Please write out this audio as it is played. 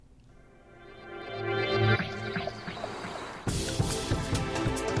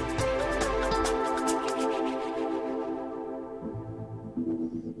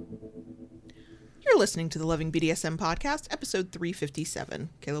listening to the Loving BDSM podcast, episode 357.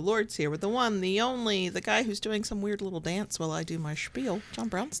 Kayla Lords here with the one, the only, the guy who's doing some weird little dance while I do my spiel, John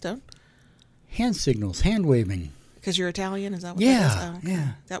Brownstone. Hand signals, hand waving. Because you're Italian, is that what Yeah, that is? Oh, okay.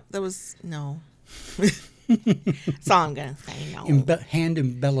 yeah. That was, no. That's all I'm going to say, no. Hand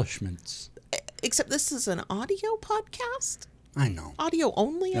embellishments. Except this is an audio podcast? I know. Audio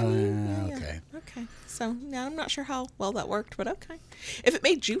only? I mean? Okay. Okay. So, yeah, I'm not sure how well that worked, but okay. If it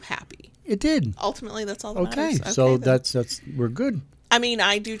made you happy. It did. Ultimately, that's all that Okay, matters. so then. that's we're good. I mean,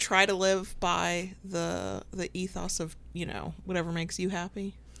 I do try to live by the ethos of, whatever makes you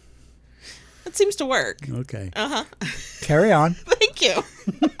happy. It seems to work. Okay. Uh-huh. Carry on. Thank you.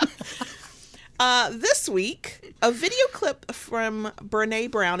 This week, a video clip from Brené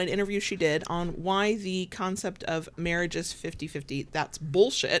Brown, an interview she did on why the concept of marriage is 50-50, that's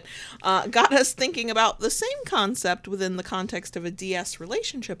bullshit, got us thinking about the same concept within the context of a DS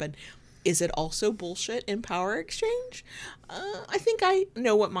relationship. And is it also bullshit in power exchange? I think I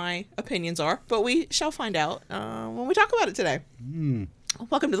know what my opinions are, but we shall find out when we talk about it today.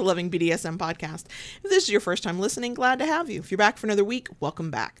 Welcome to the Loving BDSM podcast. If this is your first time listening, glad to have you. If you're back for another week,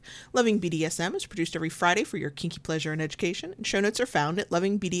 welcome back. Loving BDSM is produced every Friday for your kinky pleasure and education, and show notes are found at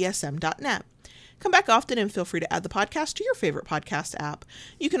lovingbdsm.net. Come back often and feel free to add the podcast to your favorite podcast app.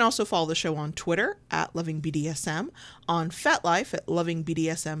 You can also follow the show on Twitter at LovingBDSM, on FetLife at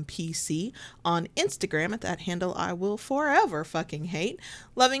LovingBDSMPC, on Instagram at that handle I will forever fucking hate,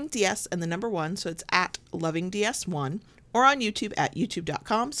 LovingDS and the number 1, so it's at LovingDS1, or on YouTube at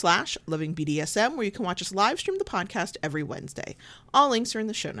youtube.com/LovingBDSM, where you can watch us live stream the podcast every Wednesday. All links are in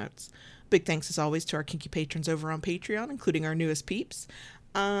the show notes. Big thanks as always to our kinky patrons over on Patreon, including our newest peeps.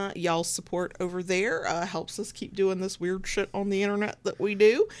 Y'all's support over there helps us keep doing this weird shit on the internet that we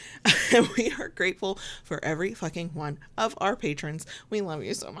do. And we are grateful for every fucking one of our patrons. We love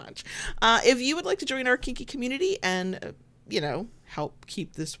you so much. If you would like to join our kinky community and help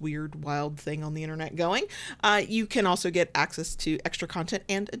keep this weird, wild thing on the internet going, you can also get access to extra content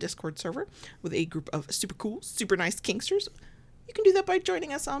and a Discord server with a group of super cool, super nice kinksters. You can do that by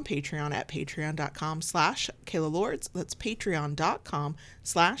joining us on Patreon at patreon.com/Kayla Lords. That's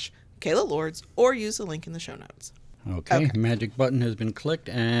patreon.com/Kayla Lords, or use the link in the show notes. Okay, magic button has been clicked,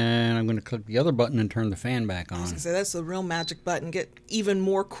 and I'm going to click the other button and turn the fan back on. I was going to say, that's the real magic button. Get even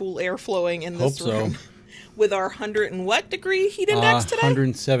more cool air flowing in this room. So. With our 100 and what degree heat index today?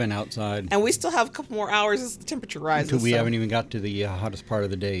 107 outside. And we still have a couple more hours as the temperature rises. Until we haven't even got to the hottest part of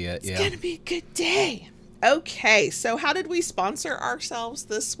the day yet. It's going to be a good day. Okay, so how did we sponsor ourselves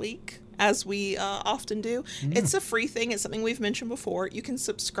this week? As we often do. Yeah. It's a free thing. It's something we've mentioned before. You can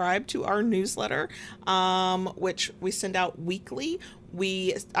subscribe to our newsletter, which we send out weekly.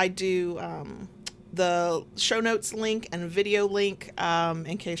 I do the show notes link and video link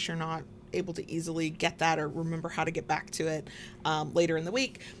in case you're not able to easily get that or remember how to get back to it later in the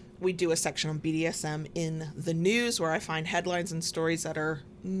week. We do a section on BDSM in the news where I find headlines and stories that are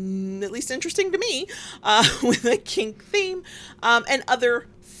at least interesting to me with a kink theme and other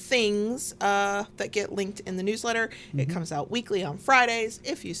things that get linked in the newsletter. It comes out weekly on Fridays.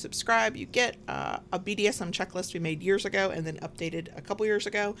 If you subscribe, you get a BDSM checklist we made years ago and then updated a couple years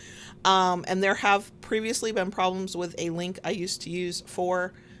ago. And there have previously been problems with a link I used to use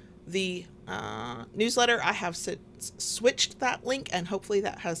for the newsletter. I have switched that link, and hopefully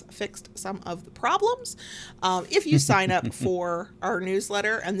that has fixed some of the problems. If you sign up for our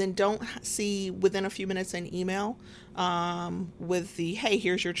newsletter and then don't see within a few minutes an email with the hey,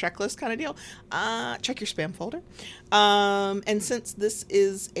 here's your checklist kind of deal, check your spam folder. And since this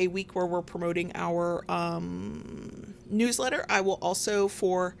is a week where we're promoting our newsletter, I will also,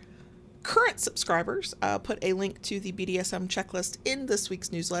 for current subscribers, put a link to the BDSM checklist in this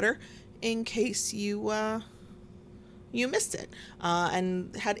week's newsletter in case you missed it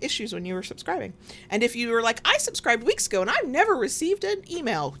and had issues when you were subscribing. And if you were like, I subscribed weeks ago and I've never received an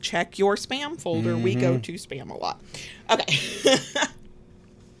email, check your spam folder. We go to spam a lot. Okay.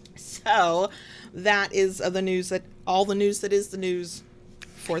 So that is the news, that all the news that is the news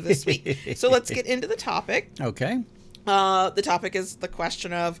for this week. So let's get into the topic. Okay. The topic is the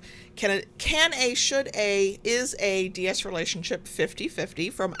question of is a DS relationship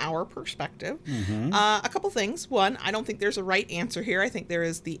 50-50 from our perspective? A couple things. One, I don't think there's a right answer here. I think there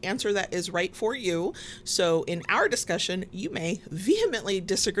is the answer that is right for you. So in our discussion, you may vehemently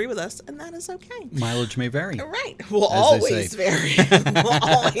disagree with us, and that is okay. Mileage may vary. Right. Will always vary. Will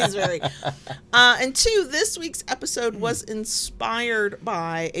always vary. And two, this week's episode was inspired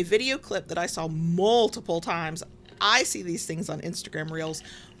by a video clip that I saw multiple times. I see these things on Instagram Reels,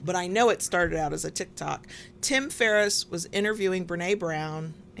 but I know it started out as a TikTok. Tim Ferriss was interviewing Brené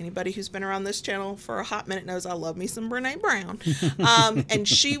Brown Anybody who's been around this channel for a hot minute knows I love me some Brene Brown. And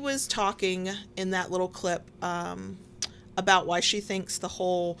she was talking in that little clip about why she thinks the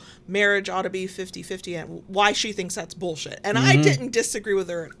whole marriage ought to be 50-50 and why she thinks that's bullshit. And I didn't disagree with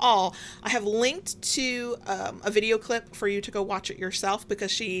her at all. I have linked to a video clip for you to go watch it yourself, because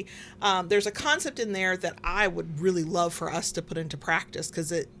she there's a concept in there that I would really love for us to put into practice,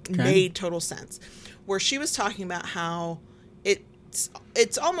 because it made total sense, where she was talking about how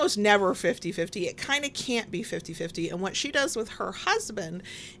it's almost never 50-50. It kind of can't be 50-50. And what she does with her husband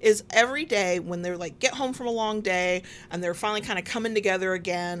is every day when they're like get home from a long day and they're finally kind of coming together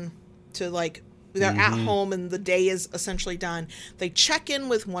again to like they're at home and the day is essentially done, they check in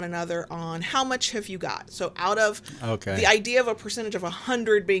with one another on how much have you got. So out of the idea of a percentage of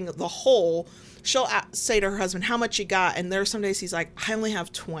 100 being the whole, she'll say to her husband, how much you got? And there are some days he's like, I only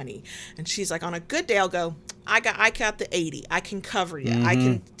have 20. And she's like, on a good day, I'll go, I got the 80. I can cover you. I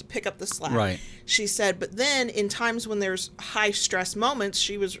can pick up the slack. Right. She said, but then in times when there's high stress moments,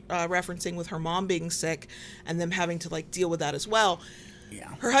 she was referencing with her mom being sick and them having to like deal with that as well. Yeah.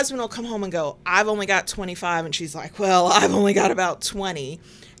 Her husband will come home and go, I've only got 25. And she's like, well, I've only got about 20.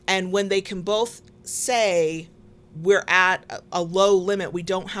 And when they can both say, we're at a low limit, we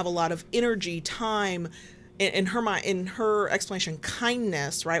don't have a lot of energy, time, in her mind, in her explanation,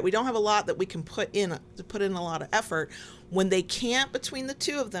 kindness, right? We don't have a lot that we can put in a lot of effort. When they can't, between the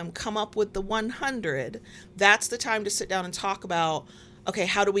two of them, come up with the 100, that's the time to sit down and talk about, okay,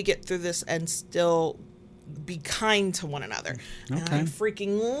 how do we get through this and still be kind to one another? Okay. And I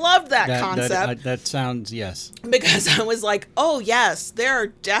freaking love that concept. That sounds, yes. Because I was like, oh yes, there are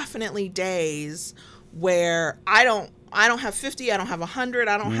definitely days where I don't have 50, I don't have 100,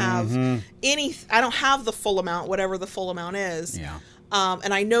 I don't have I don't have the full amount, whatever the full amount is. Yeah.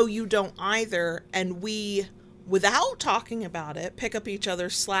 And I know you don't either. And we, without talking about it, pick up each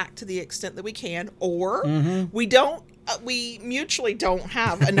other's slack to the extent that we can, or we don't, we mutually don't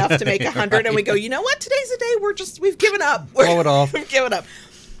have enough to make 100 right. And we go, you know what, today's a day we've given up. Blow it off. We've given up.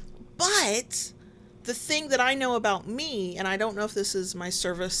 But the thing that I know about me, and I don't know if this is my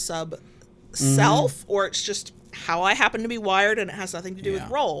service sub self or it's just how I happen to be wired and it has nothing to do with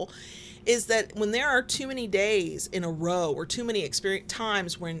role, is that when there are too many days in a row or too many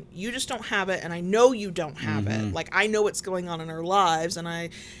times when you just don't have it, and I know you don't have it, like I know what's going on in our lives, and I,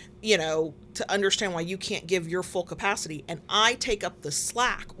 to understand why you can't give your full capacity, and I take up the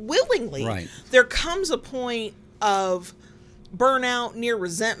slack willingly, right. There comes a point of burnout, near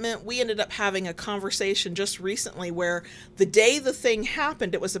resentment. We ended up having a conversation just recently where the day the thing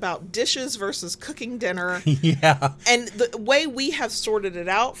happened, it was about dishes versus cooking dinner. Yeah. And the way we have sorted it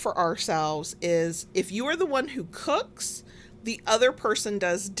out for ourselves is if you are the one who cooks, the other person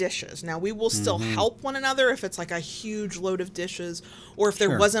does dishes. Now, we will still help one another if it's like a huge load of dishes, or if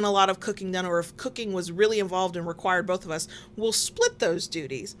there wasn't a lot of cooking done, or if cooking was really involved and required both of us, we'll split those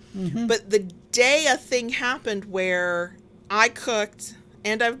duties. But the day a thing happened where I cooked,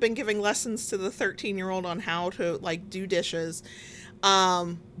 and I've been giving lessons to the 13-year-old on how to do dishes.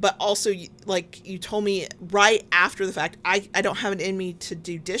 But also, you told me right after the fact, I don't have it in me to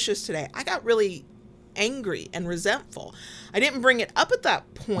do dishes today. I got really angry and resentful. I didn't bring it up at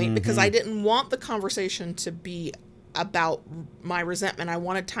that point because I didn't want the conversation to be about my resentment. I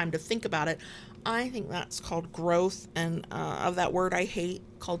wanted time to think about it. I think that's called growth, and of that word I hate,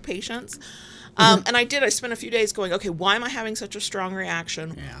 called patience. And I spent a few days going, okay, why am I having such a strong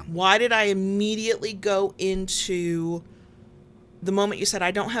reaction? Yeah. Why did I immediately go into the moment you said,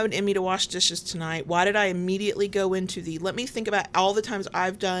 I don't have it in me to wash dishes tonight? Why did I immediately go into let me think about all the times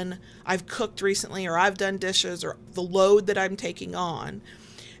I've cooked recently, or I've done dishes, or the load that I'm taking on?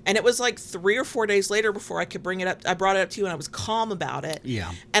 And it was like 3 or 4 days later before I could bring it up. I brought it up to you and I was calm about it.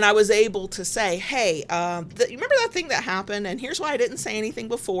 Yeah. And I was able to say, hey, you remember that thing that happened? And here's why I didn't say anything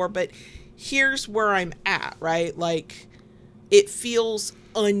before, but here's where I'm at, right? Like, it feels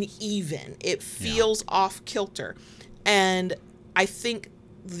uneven. It feels off kilter. And I think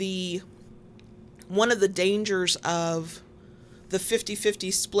one of the dangers of the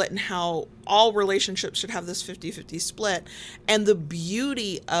 50-50 split, and how all relationships should have this 50-50 split, and the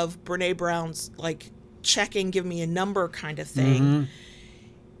beauty of Brene Brown's check-in, give me a number kind of thing,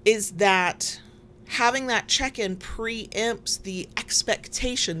 is that having that check-in preempts the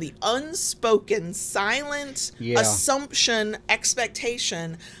expectation, the unspoken, silent assumption,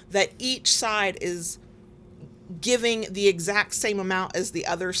 expectation that each side is giving the exact same amount as the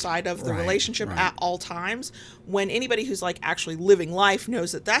other side of the relationship at all times, when anybody who's actually living life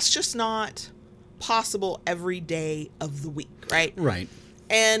knows that that's just not possible every day of the week, right? Right.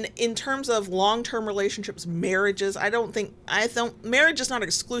 And in terms of long-term relationships, marriages, marriage is not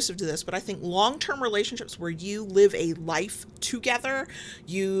exclusive to this, but I think long-term relationships where you live a life together,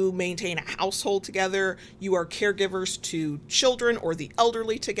 you maintain a household together, you are caregivers to children or the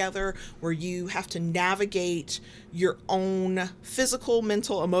elderly together, where you have to navigate your own physical,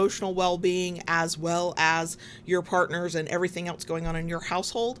 mental, emotional well-being, as well as your partners and everything else going on in your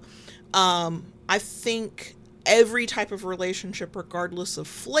household. I think every type of relationship, regardless of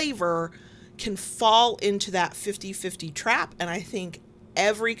flavor, can fall into that 50-50 trap. And I think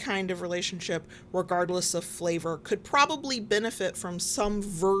every kind of relationship, regardless of flavor, could probably benefit from some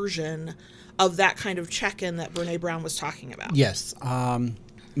version of that kind of check-in that Brene Brown was talking about. Yes.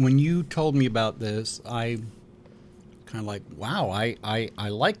 When you told me about this, I kind of like, wow, I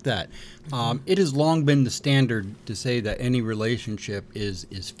like that. It has long been the standard to say that any relationship is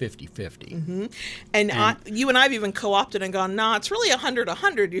 50-50. And you and I have even co-opted and gone, nah, it's really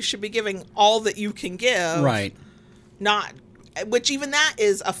 100-100. You should be giving all that you can give. Right. Which even that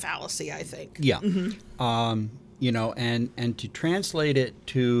is a fallacy, I think. Yeah. And to translate it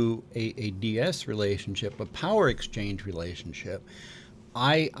to a DS relationship, a power exchange relationship,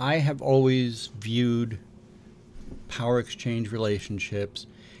 I have always viewed power exchange relationships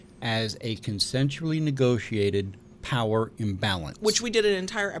as a consensually negotiated power imbalance, which we did an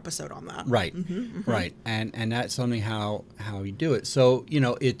entire episode on that. Right. Right. And that's something how you do it. So,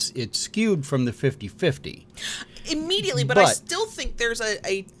 it's skewed from the 50-50 immediately, but I still think there's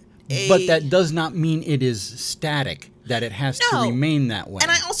a but that does not mean it is static, that it has to remain that way.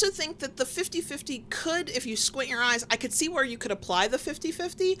 And I also think that the 50-50 could, if you squint your eyes, I could see where you could apply the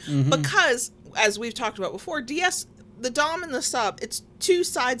 50-50 because, as we've talked about before, DS, the dom and the sub, it's two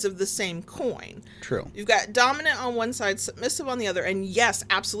sides of the same coin. True. You've got dominant on one side, submissive on the other, and yes,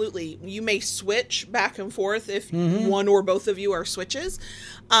 absolutely, you may switch back and forth if one or both of you are switches.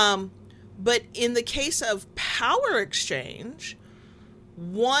 But in the case of power exchange,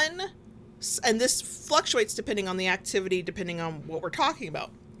 and this fluctuates depending on the activity, depending on what we're talking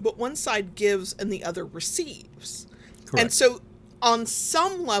about, but one side gives and the other receives. Correct. And so on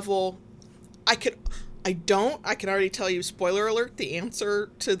some level, I can already tell you, spoiler alert, the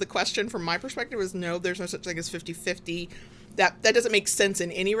answer to the question from my perspective is no, there's no such thing as 50-50. That doesn't make sense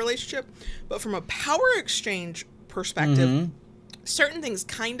in any relationship. But from a power exchange perspective, certain things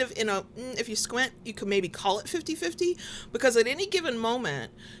kind of, if you squint, you could maybe call it 50-50, because at any given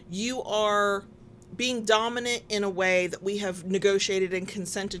moment, you are being dominant in a way that we have negotiated and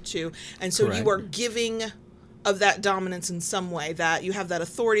consented to. And so you are giving of that dominance in some way, that you have that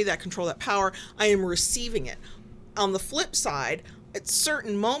authority, that control, that power. I am receiving it. On the flip side, at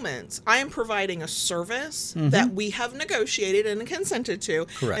certain moments, I am providing a service that we have negotiated and consented to.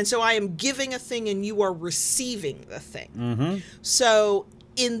 Correct. And so I am giving a thing and you are receiving the thing. So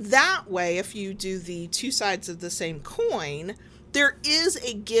in that way, if you do the two sides of the same coin, there is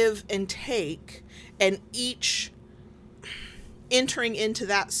a give and take, and each entering into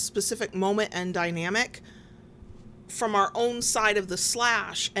that specific moment and dynamic from our own side of the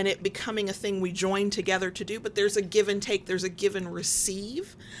slash, and it becoming a thing we join together to do. But there's a give and take, there's a give and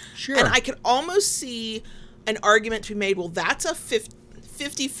receive. Sure. And I could almost see an argument to be made, well, that's a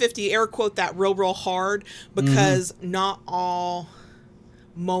 50-50, air quote that real hard, because not all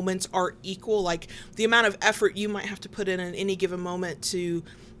moments are equal. Like, the amount of effort you might have to put in any given moment to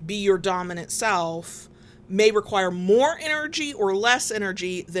be your dominant self may require more energy or less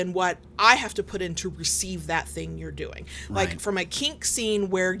energy than what I have to put in to receive that thing you're doing. Right. Like, from a kink scene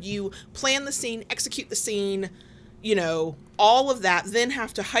where you plan the scene, execute the scene, all of that, then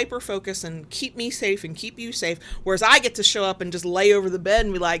have to hyper focus and keep me safe and keep you safe, whereas I get to show up and just lay over the bed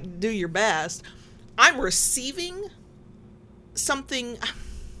and be like, do your best. I'm receiving something,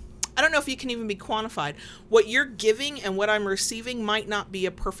 I don't know if you can even be quantified. What you're giving and what I'm receiving might not be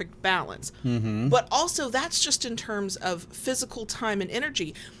a perfect balance. But also, that's just in terms of physical time and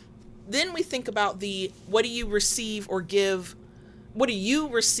energy. Then we think about what do you receive or give? What do you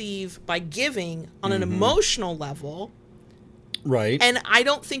receive by giving on an emotional level? Right. And I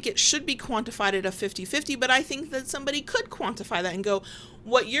don't think it should be quantified at a 50-50, but I think that somebody could quantify that and go,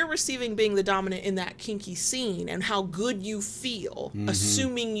 what you're receiving being the dominant in that kinky scene and how good you feel,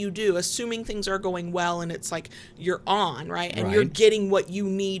 assuming you do, assuming things are going well and it's like you're on, right? And you're getting what you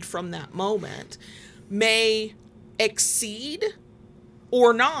need from that moment, may exceed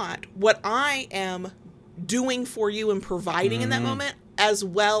or not what I am doing for you and providing in that moment, as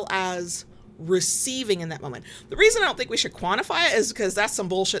well as receiving in that moment. The reason I don't think we should quantify it is because that's some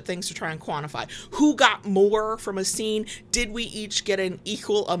bullshit things to try and quantify. Who got more from a scene? Did we each get an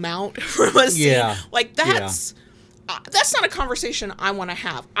equal amount from a scene? Yeah. Like, that's that's not a conversation I want to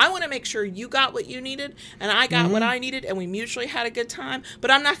have. I want to make sure you got what you needed and I got what I needed and we mutually had a good time.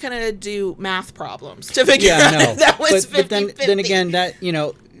 But I'm not going to do math problems to figure out if that was 50-50. But then again, that,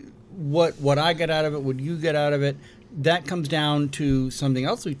 what I get out of it, what you get out of it, that comes down to something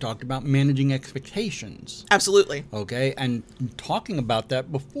else we talked about, managing expectations. Absolutely. Okay, and talking about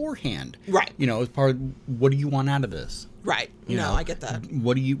that beforehand. Right. As part of, what do you want out of this? Right. I get that.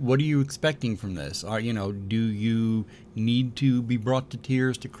 What are you expecting from this? Do you need to be brought to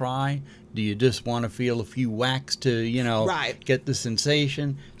tears to cry? Do you just want to feel a few whacks to, Right. get the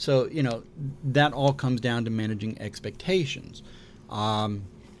sensation? So, that all comes down to managing expectations. I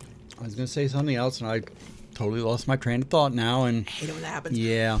was going to say something else, and I totally lost my train of thought now. And I hate it when that happens.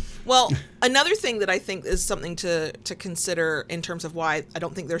 Yeah. Well, another thing that I think is something to consider in terms of why I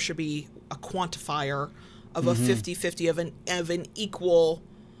don't think there should be a quantifier of a 50-50 of an equal,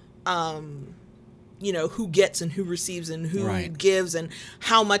 who gets and who receives and who gives and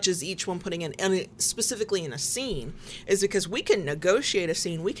how much is each one putting in, and specifically in a scene, is because we can negotiate a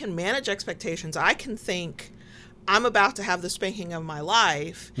scene, we can manage expectations. I can think, I'm about to have the spanking of my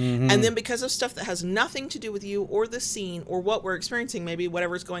life, and then because of stuff that has nothing to do with you or the scene or what we're experiencing, maybe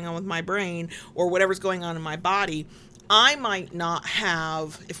whatever's going on with my brain or whatever's going on in my body, I might not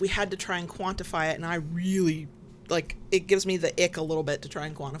have, if we had to try and quantify it, and I really, it gives me the ick a little bit to try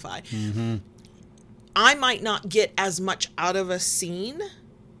and quantify, I might not get as much out of a scene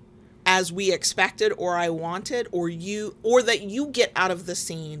as we expected or I wanted or that you get out of the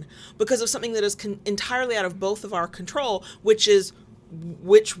scene because of something that is entirely out of both of our control, which is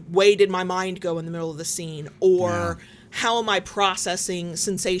which way did my mind go in the middle of the scene, or how am I processing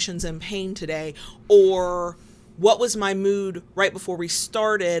sensations and pain today, or what was my mood right before we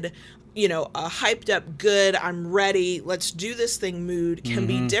started. A hyped up, good, I'm ready, let's do this thing mood can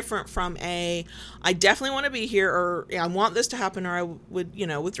be different from I definitely want to be here, or I want this to happen, or I would,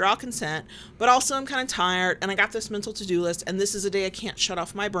 withdraw consent, but also I'm kind of tired and I got this mental to-do list and this is a day I can't shut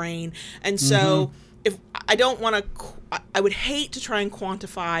off my brain. And so if I don't want to, I would hate to try and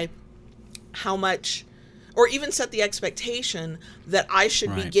quantify how much, or even set the expectation that I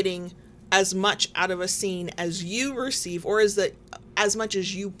should be getting as much out of a scene as you receive, or as much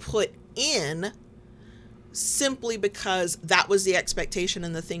as you put in, simply because that was the expectation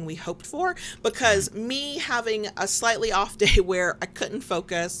and the thing we hoped for. Because me having a slightly off day where I couldn't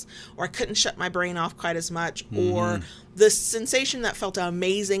focus or I couldn't shut my brain off quite as much, or the sensation that felt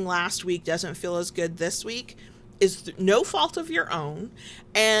amazing last week doesn't feel as good this week, is no fault of your own,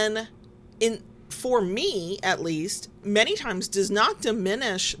 and for me, at least, many times does not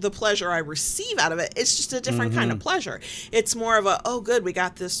diminish the pleasure I receive out of it. It's just a different kind of pleasure. It's more of oh, good, we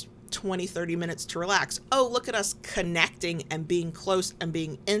got this 20, 30 minutes to relax. Oh, look at us connecting and being close and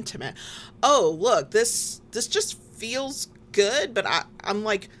being intimate. Oh, look, this just feels good, but I'm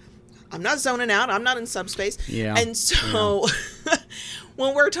not zoning out. I'm not in subspace. Yeah. And so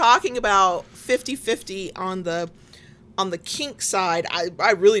when we're talking about 50-50 on the kink side,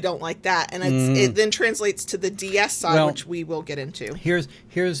 I really don't like that, and it then translates to the DS side, which we will get into.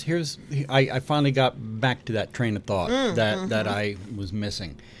 I finally got back to that train of thought that I was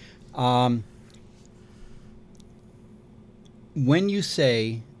missing. When you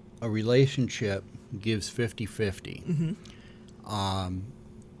say a relationship gives 50-50,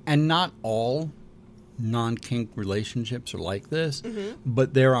 and not all non-kink relationships are like this,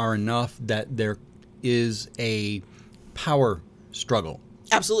 but there are enough that there is a power struggle.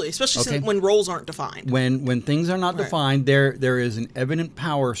 Absolutely, especially when roles aren't defined. When things are not defined, there is an evident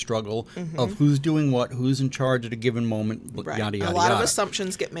power struggle of who's doing what, who's in charge at a given moment, yada yada. A lot of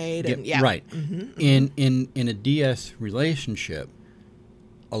assumptions get made, right. In a DS relationship,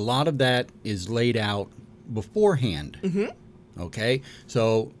 a lot of that is laid out beforehand. Okay,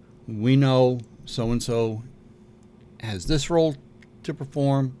 so we know so and so has this role to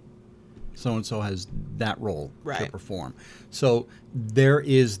perform. So-and-so has that role to perform. So there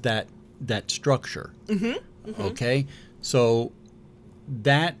is that structure. Okay? So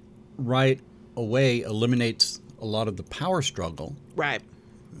that right away eliminates a lot of the power struggle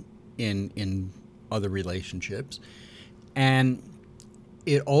in other relationships. And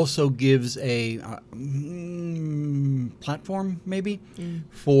it also gives a platform, maybe,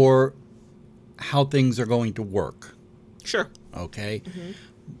 for how things are going to work. Sure. Okay?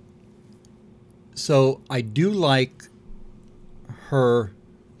 So I do like her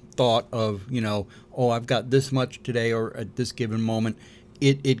thought of, I've got this much today or at this given moment.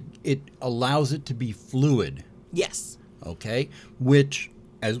 It allows it to be fluid. Yes. Okay? Which,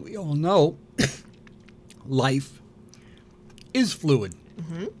 as we all know, life is fluid.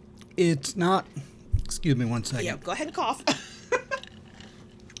 It's not Excuse me one second. Yeah, go ahead and cough.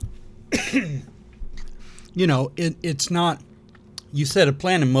 You know, it's not, you set a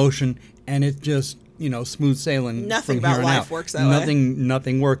plan in motion and it just, you know, smooth sailing. Nothing from about here on life out. works that way.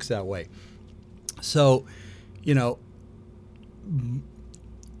 Nothing works that way. So, you know,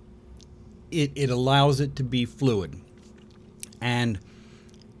 it allows it to be fluid. And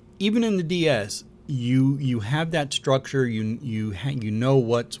even in the DS, you have that structure, you know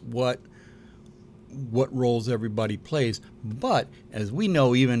what roles everybody plays. But as we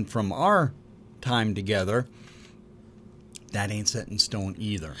know, even from our time together, that ain't set in stone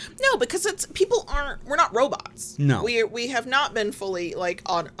either. No, because we're not robots. No. We have not been fully like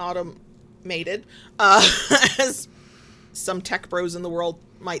automated, as some tech bros in the world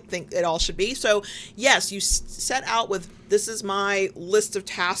might think it all should be. So yes, you set out with, this is my list of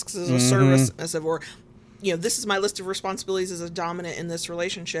tasks as a service, or you know, this is my list of responsibilities as a dominant in this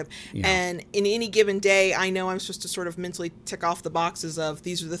relationship. Yeah. And in any given day, I know I'm supposed to sort of mentally tick off the boxes of,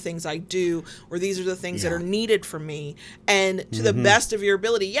 these are the things I do, or these are the things that are needed from me. And to the best of your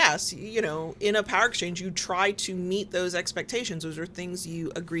ability, yes, you know, in a power exchange, you try to meet those expectations. Those are things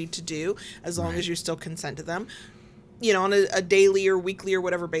you agreed to do, as long as you still consent to them. You know, on a daily or weekly or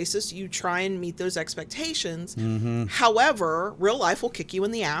whatever basis, you try and meet those expectations. However, real life will kick you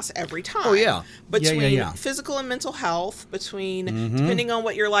in the ass every time. Oh, yeah. Between physical and mental health, between, depending on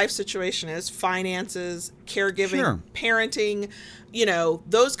what your life situation is, finances, caregiving, parenting, you know,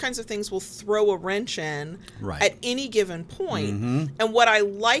 those kinds of things will throw a wrench in at any given point. And what I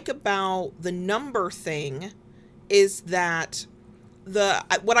like about the number thing is that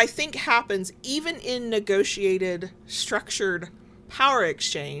what I think happens even in negotiated, structured power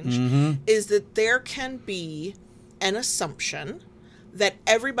exchange is that there can be an assumption that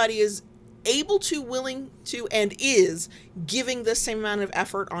everybody is able to, willing to, and is giving the same amount of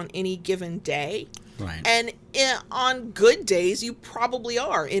effort on any given day. Right. And on good days, you probably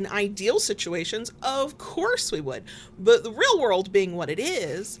are. In ideal situations, of course we would. But the real world being what it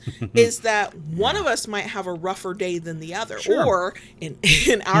is that one of us might have a rougher day than the other. Sure. Or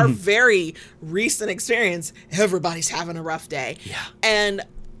in our very recent experience, everybody's having a rough day. Yeah. And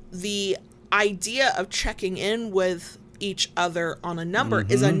the idea of checking in with each other on a number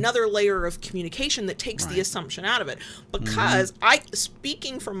is another layer of communication that takes the assumption out of it. Because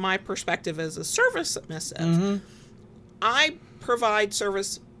speaking from my perspective as a service submissive, I provide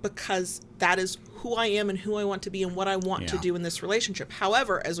service because that is who I am and who I want to be and what I want to do in this relationship.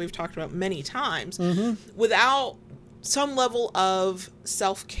 However, as we've talked about many times, without some level of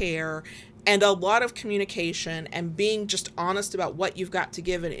self-care and a lot of communication and being just honest about what you've got to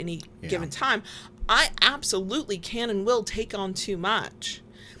give at any given time, I absolutely can and will take on too much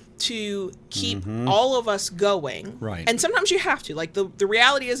to keep all of us going. Right. And sometimes you have to. Like, the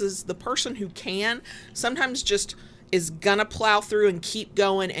reality is the person who can sometimes just is gonna plow through and keep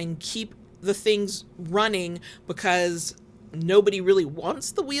going and keep the things running because nobody really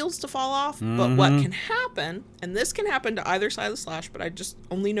wants the wheels to fall off. But what can happen, and this can happen to either side of the slash, but I just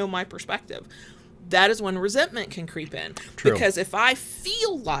only know my perspective, that is when resentment can creep in. True. Because if I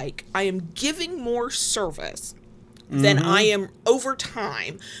feel like I am giving more service than I am over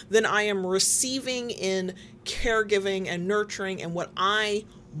time, than I am receiving in caregiving and nurturing and what I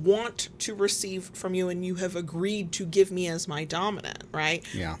want to receive from you and you have agreed to give me as my dominant, right?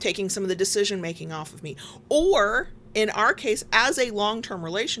 Yeah. Taking some of the decision making off of me. Or in our case, as a long-term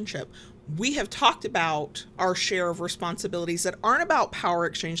relationship, we have talked about our share of responsibilities that aren't about power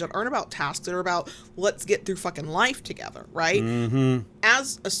exchange, that aren't about tasks, that are about let's get through fucking life together, right?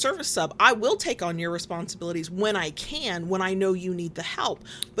 As a service sub, I will take on your responsibilities when I can, when I know you need the help.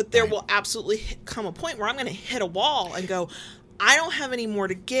 But there will absolutely come a point where I'm going to hit a wall and go, I don't have any more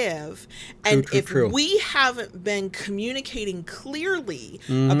to give. And if we haven't been communicating clearly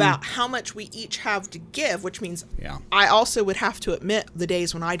about how much we each have to give, which means I also would have to admit the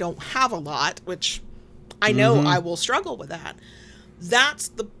days when I don't have a lot, which I know I will struggle with that. That's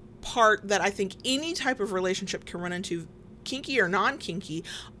the part that I think any type of relationship can run into, kinky or non-kinky,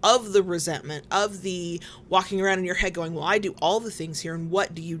 of the resentment, of the walking around in your head going, well, I do all the things here, and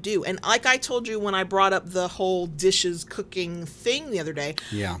what do you do? And like I told you when I brought up the whole dishes cooking thing the other day,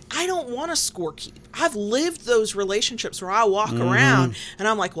 I don't want to score keep. I've lived those relationships where I walk around and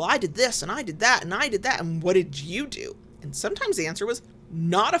I'm like, well, I did this and I did that and I did that, and what did you do? And sometimes the answer was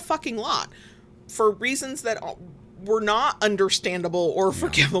not a fucking lot, for reasons that were not understandable or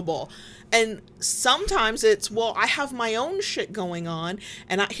forgivable. And sometimes it's, well, I have my own shit going on,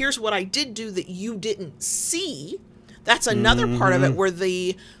 and here's what I did do that you didn't see. That's another part of it, where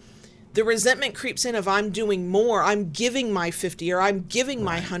the the resentment creeps in of I'm doing more, I'm giving my 50 or I'm giving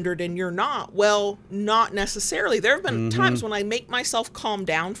my 100 and you're not. Well, not necessarily. There have been times when I make myself calm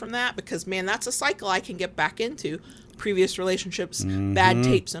down from that because, man, that's a cycle I can get back into. Previous relationships, bad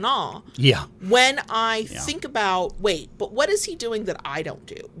tapes and all. Yeah. When I think about, wait, but what is he doing that I don't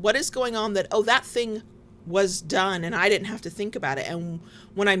do? What is going on that, oh, that thing was done and I didn't have to think about it. And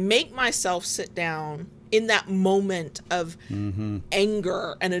when I make myself sit down in that moment of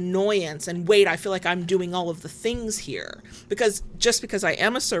anger and annoyance and wait, I feel like I'm doing all of the things here, because just because I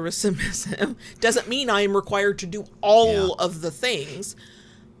am a service submissive doesn't mean I am required to do all of the things.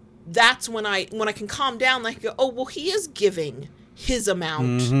 That's when I can calm down, like, go, oh, well, he is giving his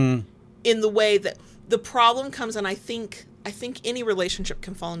amount in the way that the problem comes. And I think any relationship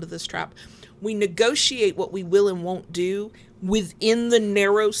can fall into this trap. We negotiate what we will and won't do within the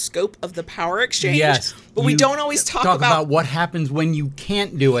narrow scope of the power exchange. Yes. But we don't always talk about what happens when you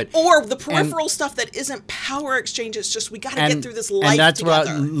can't do it. Or the peripheral stuff that isn't power exchange. It's just we got to get through this life together. And that's what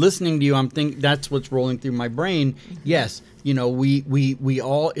listening to you, I'm thinking that's what's rolling through my brain. Yes, you know, we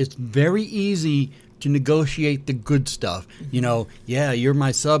all, it's very easy to negotiate the good stuff. You know, yeah, you're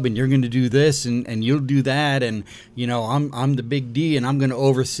my sub and you're going to do this and you'll do that, and you know, I'm the big D and I'm going to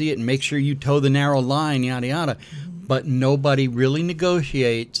oversee it and make sure you toe the narrow line, yada yada. But nobody really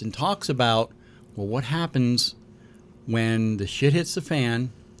negotiates and talks about, well, what happens when the shit hits the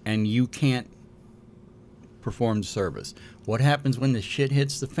fan and you can't perform the service? What happens when the shit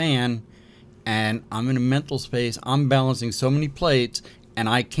hits the fan and I'm in a mental space, I'm balancing so many plates and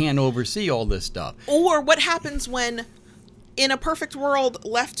I can't oversee all this stuff? Or what happens when, in a perfect world,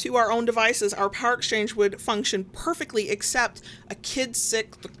 left to our own devices, our power exchange would function perfectly, except a kid's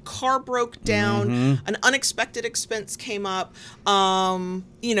sick, the car broke down, an unexpected expense came up,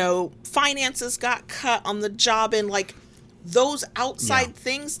 you know, finances got cut on the job, and like those outside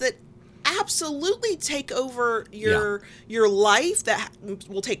things that absolutely take over your life, that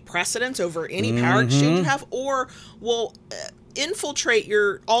will take precedence over any power exchange you have, or will infiltrate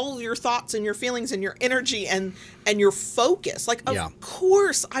all of your thoughts and your feelings and your energy and your focus. Like, of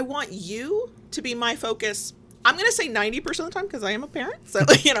course, I want you to be my focus. I'm going to say 90% of the time because I am a parent. So,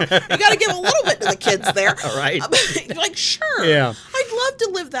 you know, you got to give a little bit to the kids there. All right. Like, sure. Yeah. I'd love to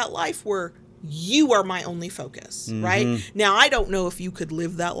live that life where you are my only focus, right? Now, I don't know if you could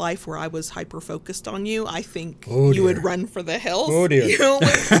live that life where I was hyper-focused on you. I think you would run for the hills. Oh, dear.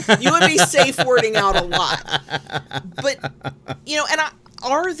 You would be safe wording out a lot. But, you know, and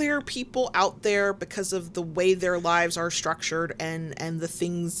are there people out there, because of the way their lives are structured and the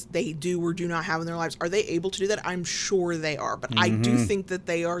things they do or do not have in their lives, are they able to do that? I'm sure they are. But I do think that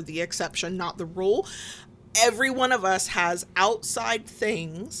they are the exception, not the rule. Every one of us has outside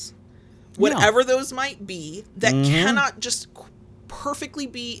things, whatever those might be, that cannot just perfectly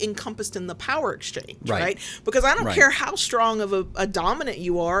be encompassed in the power exchange, right? Because I don't care how strong of a dominant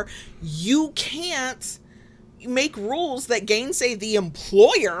you are, you can't make rules that gainsay the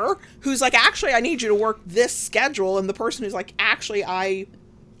employer who's like, actually, I need you to work this schedule, and the person who's like, actually, I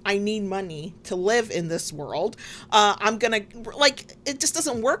need money to live in this world. I'm going to, like, it just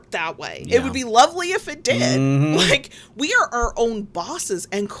doesn't work that way. Yeah. It would be lovely if it did. Like, we are our own bosses.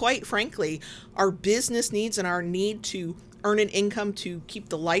 And quite frankly, our business needs and our need to earn an income to keep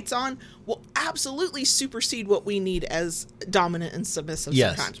the lights on will absolutely supersede what we need as dominant and submissive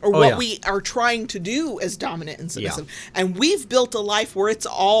sometimes. Or what we are trying to do as dominant and submissive. And we've built a life where it's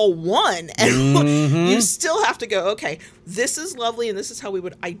all one. And you still have to go, okay, this is lovely and this is how we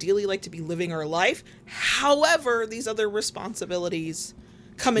would ideally like to be living our life. However, these other responsibilities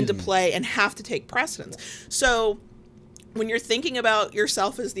come into play and have to take precedence. So when you're thinking about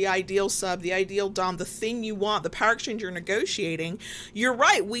yourself as the ideal sub, the ideal dom, the thing you want, the power exchange you're negotiating, you're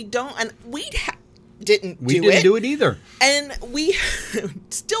right. We don't, and we didn't do it either. And we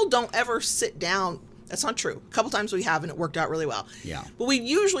still don't ever sit down. That's not true. A couple times we have, and it worked out really well. Yeah. But we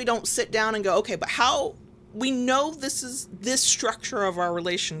usually don't sit down and go, okay, but how, we know this structure of our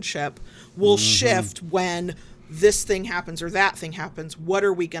relationship will shift when this thing happens or that thing happens. What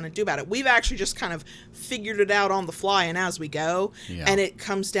are we going to do about it? We've actually just kind of figured it out on the fly and as we go. Yeah. And it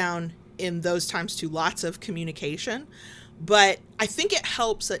comes down in those times to lots of communication. But I think it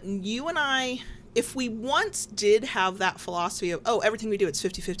helps that you and I, if we once did have that philosophy of, oh, everything we do, it's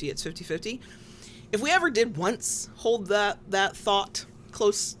 50-50, it's 50-50. If we ever did once hold that thought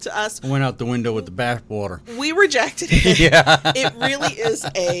close to us, went out the window with the bathwater. We rejected it. It really is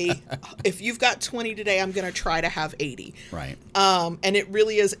if you've got 20 today, I'm going to try to have 80. Right. And it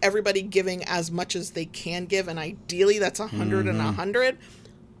really is everybody giving as much as they can give, and ideally that's 100 and 100.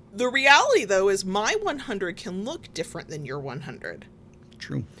 The reality, though, is my 100 can look different than your 100.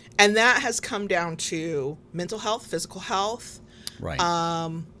 True. And that has come down to mental health, physical health. Right.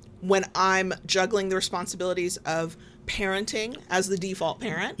 When I'm juggling the responsibilities of parenting as the default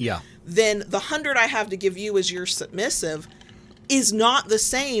parent, then the 100 I have to give you as your submissive is not the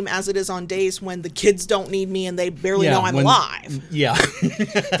same as it is on days when the kids don't need me and they barely know I'm alive. Yeah.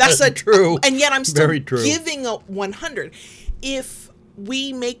 That's true. And yet I'm still Very true. giving a 100. If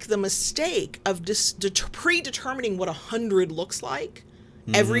we make the mistake of predetermining what 100 looks like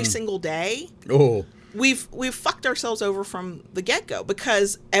every single day, we've fucked ourselves over from the get-go,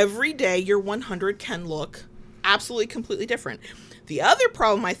 because every day your 100 can look absolutely completely different. The other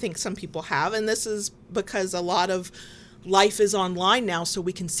problem I think some people have, and this is because a lot of life is online now, so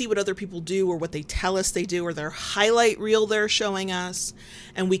we can see what other people do or what they tell us they do or their highlight reel they're showing us,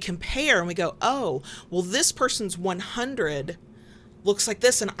 and we compare and we go, oh, well, this person's 100 looks like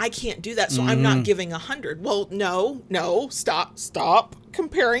this and I can't do that, so I'm not giving 100. Well, no, stop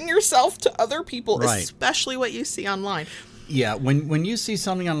comparing yourself to other people, especially what you see online. Yeah, when you see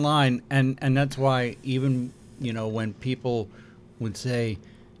something online, and that's why even, when people would say,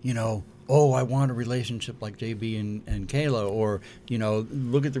 oh, I want a relationship like JB and Kayla, or,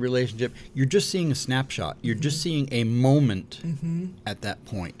 look at the relationship. You're just seeing a snapshot. You're just seeing a moment at that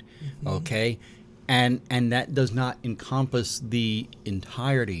point, okay? And that does not encompass the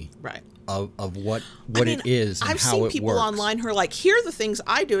entirety of what it is and I've how seen it people works. online who are like, here are the things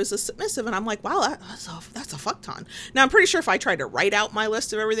I do as a submissive, and I'm like, wow, that's a fuck ton. Now, I'm pretty sure if I tried to write out my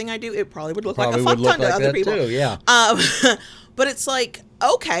list of everything I do, it probably would look like a fuck ton to other people. Too, yeah. But it's like,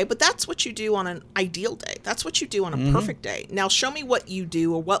 okay, but that's what you do on an ideal day. That's what you do on a perfect day. Now, show me what you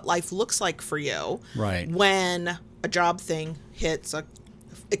do or what life looks like for you when a job thing hits, a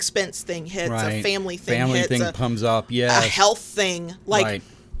expense thing hits, a family thing hits, comes up, a health thing.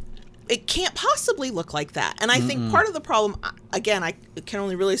 It can't possibly look like that. And I think part of the problem, again, I can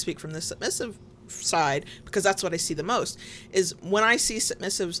only really speak from the submissive side because that's what I see the most, is when I see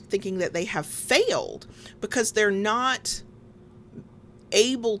submissives thinking that they have failed because they're not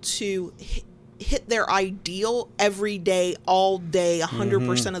able to hit their ideal every day, all day,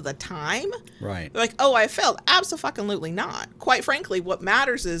 100% of the time. Right. They're like, oh, I failed. Absolutely not. Quite frankly, what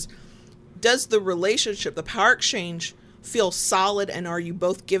matters is, does the relationship, the power exchange, feel solid, and are you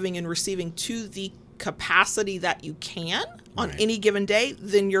both giving and receiving to the capacity that you can on any given day?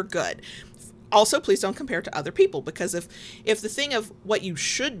 Then you're good. Also, please don't compare to other people, because if the thing of what you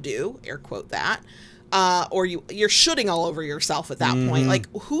should do, air quote that, or you're shoulding all over yourself at that point, like,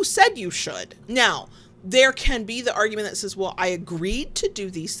 who said you should? Now, there can be the argument that says, well, I agreed to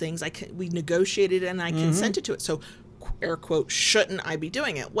do these things. We negotiated and I consented to it. So, air quote, shouldn't I be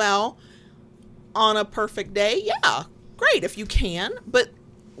doing it? Well, on a perfect day, yeah, great if you can, but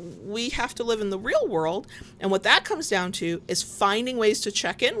we have to live in the real world, and what that comes down to is finding ways to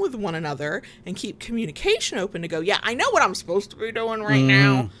check in with one another and keep communication open to go, yeah, I know what I'm supposed to be doing right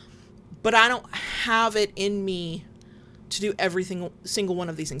now, but I don't have it in me to do single one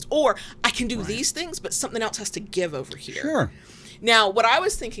of these things, or I can do these things, but something else has to give over here. Sure. Now, what I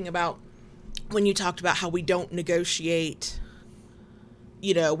was thinking about when you talked about how we don't negotiate,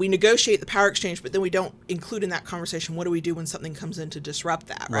 we negotiate the power exchange, but then we don't include in that conversation, what do we do when something comes in to disrupt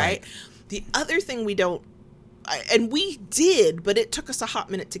that, right? The other thing we don't, and we did, but it took us a hot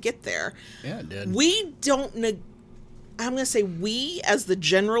minute to get there. Yeah, it did. We don't, I'm going to say we as the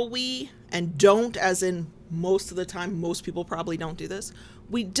general we, and don't as in most of the time, most people probably don't do this.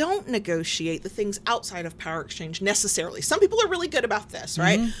 We don't negotiate the things outside of power exchange necessarily. Some people are really good about this,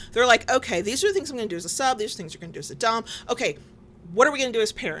 right? They're like, okay, these are the things I'm going to do as a sub. These are things you're going to do as a dom. Okay, what are we going to do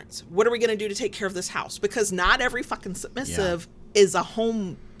as parents? What are we going to do to take care of this house? Because not every fucking submissive is a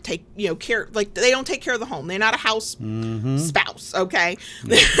home care. Like, they don't take care of the home. They're not a house spouse. Okay.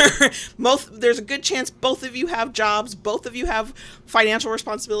 There's a good chance both of you have jobs. Both of you have financial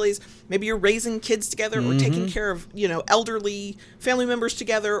responsibilities. Maybe you're raising kids together or taking care of, elderly family members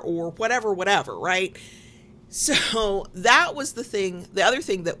together or whatever, right? So that was the other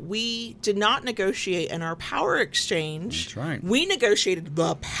thing that we did not negotiate in our power exchange. That's right. We negotiated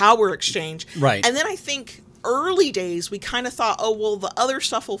the power exchange. Right. And then I think early days, we kind of thought, oh, well, the other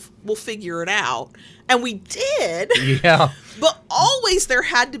stuff will figure it out. And we did. Yeah. But always there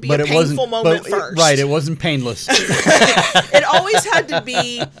had to be a painful moment first. Right. It wasn't painless. It always had to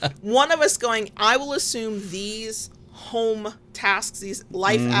be one of us going, I will assume these home tasks, these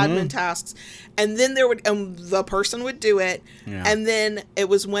life admin tasks, and then the person would do it, and then it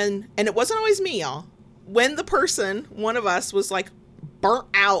was and it wasn't always me, y'all, when one of us was like burnt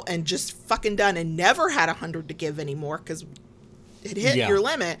out and just fucking done and never had 100 to give anymore because it hit your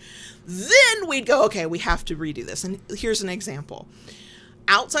limit, then we'd go, okay, we have to redo this. And here's an example.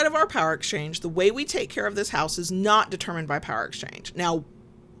 outside of our power exchange, the way we take care of this house is not determined by power exchange. Now,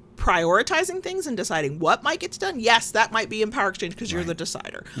 prioritizing things and deciding what might get done, yes, that might be in power exchange because you're the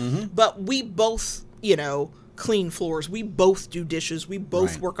decider. But we both, clean floors. We both do dishes. We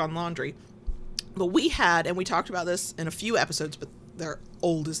both work on laundry. But we had, and we talked about this in a few episodes, but they're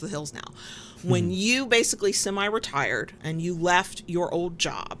old as the hills now. When you basically semi-retired and you left your old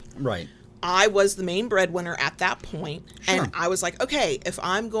job. Right. I was the main breadwinner at that point. Sure. And I was like, okay, if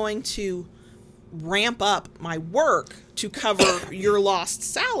I'm going to ramp up my work to cover your lost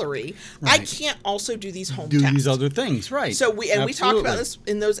salary, I can't also do these home tasks. These other things, right. So we talked about this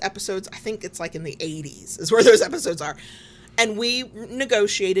in those episodes. I think it's like in the 80s is where those episodes are. And we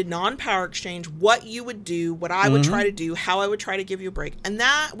negotiated non-power exchange, what you would do, what I would try to do, how I would try to give you a break. And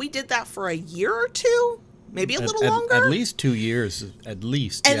that we did that for a year or two, maybe a little longer. At least 2 years, at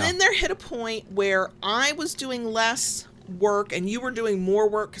least. And then there hit a point where I was doing less work and you were doing more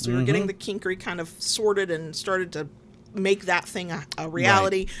work because we were getting the kinkery kind of sorted and started to make that thing a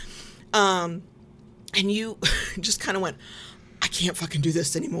reality. Right. And you just kind of went, I can't fucking do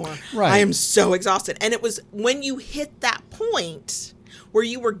this anymore. Right. I am so exhausted. And it was when you hit that point where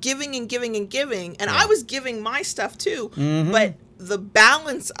you were giving and giving and giving, and I was giving my stuff too, but the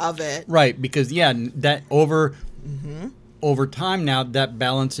balance of it. Right, because that over time now that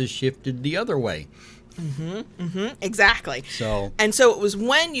balance has shifted the other way. Exactly. So it was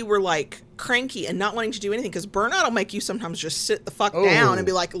when you were like cranky and not wanting to do anything, because burnout will make you sometimes just sit the fuck down and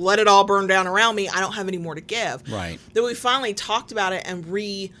be like, let it all burn down around me. I don't have any more to give. Right. Then we finally talked about it and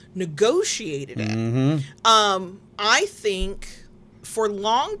renegotiated it. I think for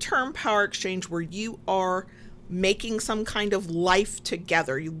long-term power exchange where you are making some kind of life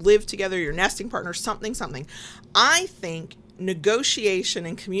together, you live together, you're nesting partners, something, I think negotiation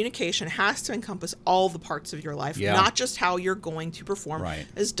and communication has to encompass all the parts of your life, not just how you're going to perform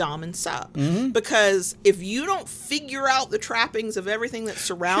as dom and sub. Because if you don't figure out the trappings of everything that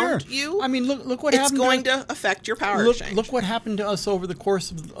surrounds you, I mean, look what it's happened. It's going to affect your power exchange. Look what happened to us over the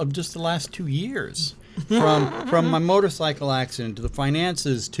course of just the last 2 years. From my motorcycle accident to the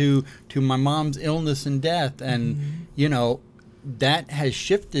finances to my mom's illness and death, and that has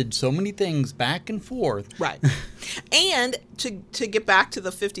shifted so many things back and forth. Right. And to get back to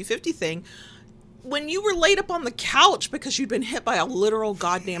the 50-50 thing, when you were laid up on the couch because you'd been hit by a literal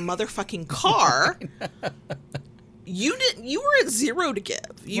goddamn motherfucking car, you were at zero to give.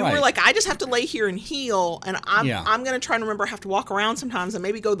 You were like, I just have to lay here and heal, and I'm going to try and remember I have to walk around sometimes and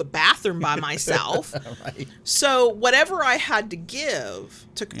maybe go to the bathroom by myself. Right. So whatever I had to give,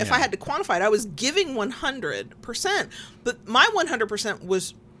 if I had to quantify it, I was giving 100%. But my 100%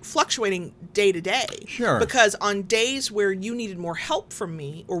 was fluctuating day to day. Sure. Because on days where you needed more help from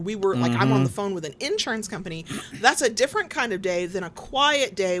me, or we were like, I'm on the phone with an insurance company, that's a different kind of day than a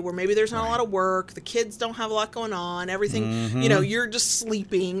quiet day where maybe there's not a lot of work, the kids don't have a lot going on, everything, you're just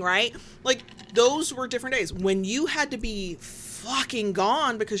sleeping, right? Like, those were different days. When you had to be fucking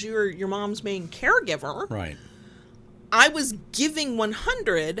gone because you were your mom's main caregiver. Right. I was giving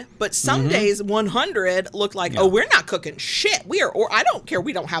 100, but some days 100 looked like, oh, we're not cooking shit. Or I don't care.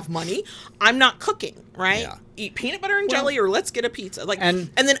 We don't have money. I'm not cooking, right? Yeah. Eat peanut butter and jelly, or let's get a pizza. Like, and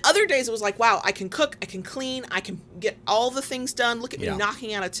then other days it was like, wow, I can cook, I can clean, I can get all the things done. Look at me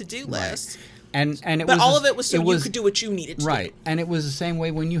knocking out a to-do list. And but all of it was so you could do what you needed to do. Right. And it was the same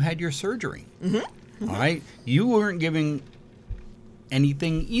way when you had your surgery. All right. You weren't giving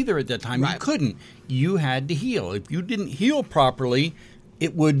anything either at that time. You couldn't. You had to heal. If you didn't heal properly,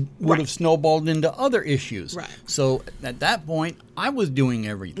 it would have snowballed into other issues. Right. So at that point, I was doing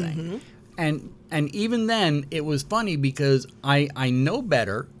everything. And even then, it was funny because I know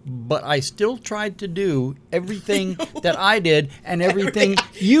better, but I still tried to do everything that I did and everything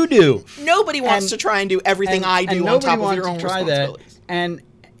you do. Nobody wants to try and do everything I do on top of your own responsibilities. And,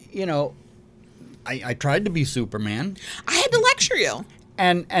 I tried to be Superman. I had to lecture you.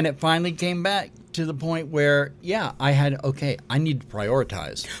 And it finally came back to the point where, I need to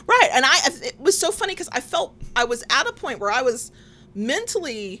prioritize. Right. And it was so funny because I felt I was at a point where I was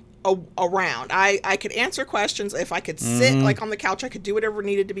mentally around. I could answer questions. If I could sit like on the couch, I could do whatever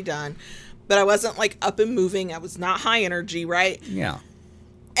needed to be done. But I wasn't like up and moving. I was not high energy, right? Yeah.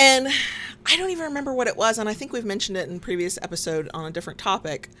 And I don't even remember what it was. And I think we've mentioned it in a previous episode on a different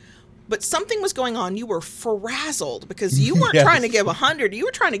topic. But something was going on. You were frazzled because you weren't trying to give 100. You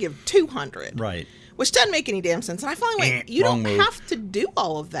were trying to give 200. Right. Which doesn't make any damn sense. And I finally went, you don't have to do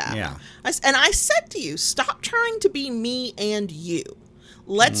all of that. Yeah. And I said to you, stop trying to be me and you.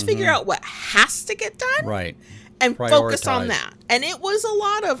 Let's figure out what has to get done. Right. And focus on that. And it was a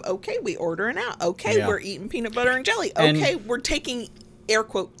lot of, okay, we ordering out. Okay, we're eating peanut butter and jelly. Okay, we're taking air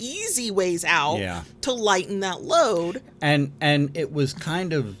quote easy ways out Yeah. to lighten that load. And it was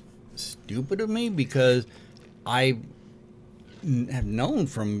kind of stupid of me because I have known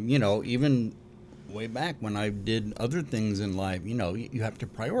from, even way back when I did other things in life, you have to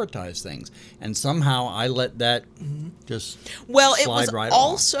prioritize things. And somehow I let that just Well, it slide was right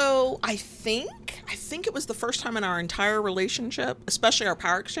also, I think it was the first time in our entire relationship, especially our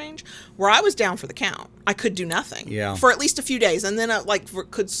power exchange, where I was down for the count. I could do nothing for at least a few days. And then I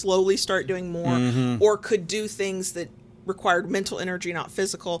could slowly start doing more or could do things that required mental energy, not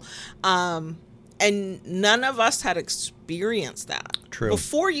physical. And none of us had experienced that. True.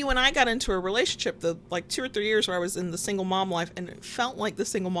 Before you and I got into a relationship, the 2 or 3 years where I was in the single mom life, and it felt like the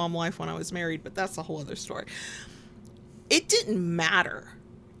single mom life when I was married, but that's a whole other story. It didn't matter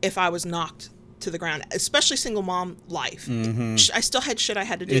if I was knocked to the ground, especially single mom life. I still had shit I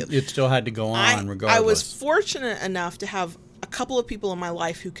had to do. It still had to go on regardless. I was fortunate enough to have a couple of people in my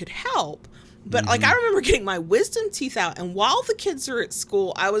life who could help. But I remember getting my wisdom teeth out, and while the kids were at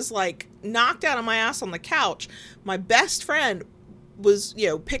school, I was knocked out of my ass on the couch. My best friend was,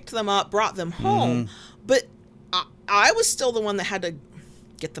 picked them up, brought them home, but I was still the one that had to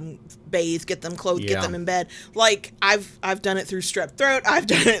get them bathed, get them clothed, get them in bed. I've done it through strep throat. I've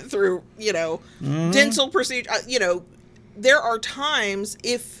done it through, dental procedure. There are times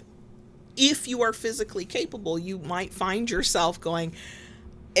if you are physically capable, you might find yourself going,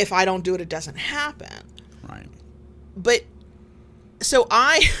 if I don't do it, it doesn't happen. Right. But so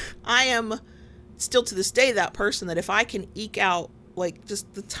I am still to this day that person that if I can eke out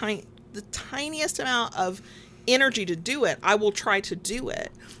just the tiniest amount of energy to do it, I will try to do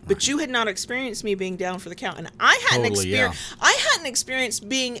it. But you had not experienced me being down for the count, and I hadn't experienced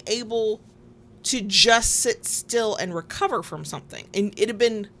being able to just sit still and recover from something. And it had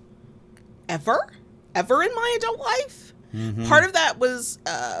been ever in my adult life. Part of that was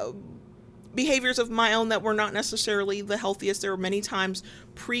behaviors of my own that were not necessarily the healthiest. There were many times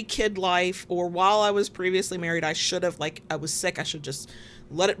pre-kid life or while I was previously married, I should have, I was sick, I should just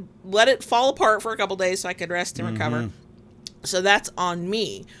let it fall apart for a couple days so I could rest and recover. So that's on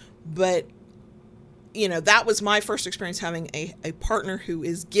me. But, that was my first experience having a partner who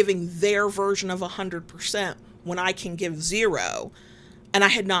is giving their version of 100% when I can give 0. And I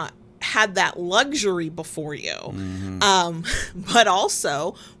had not had that luxury before you. But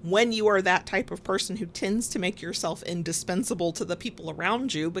also when you are that type of person who tends to make yourself indispensable to the people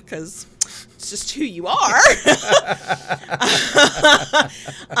around you because it's just who you are.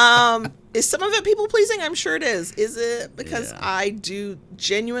 Is some of it people pleasing? I'm sure it is. Is it because I do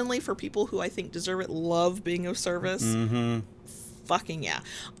genuinely, for people who I think deserve it, love being of service? Fucking yeah.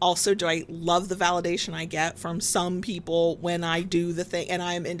 Also, do I love the validation I get from some people when I do the thing and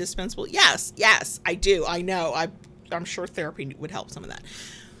I am indispensable? Yes, I do. I know. I'm sure therapy would help some of that.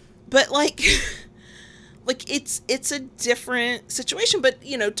 But it's a different situation. But,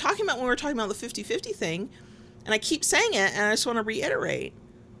 talking about when we were talking about the 50-50 thing, and I keep saying it, and I just want to reiterate,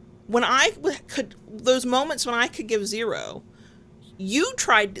 when those moments when I could give 0, you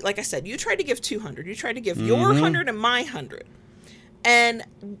tried, like I said, you tried to give 200. You tried to give your 100 and my 100. And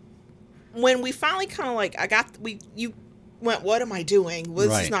when we finally kind of you went, what am I doing? Well,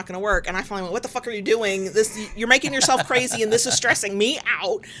 this is not going to work. And I finally went, what the fuck are you doing? You're making yourself crazy and this is stressing me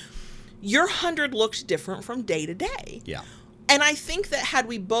out. Your 100 looked different from day to day. Yeah. And I think that had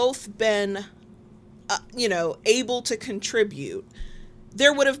we both been, able to contribute,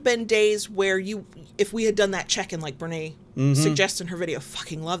 there would have been days where if we had done that check-in like Brene suggests in her video,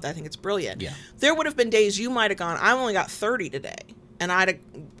 fucking love that. I think it's brilliant. Yeah. There would have been days you might have gone, I only got 30 today. And I'd have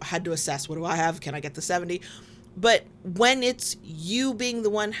had to assess, what do I have? Can I get the 70? But when it's you being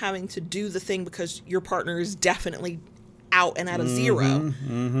the one having to do the thing because your partner is definitely out and at a 0,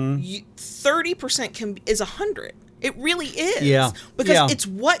 30% is 100. It really is. Yeah. Because it's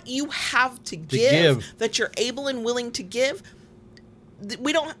what you have to give that you're able and willing to give.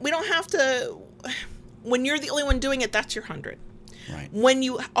 We don't have to. When you're the only one doing it, that's your 100. Right. When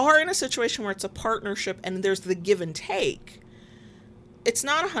you are in a situation where it's a partnership and there's the give and take, it's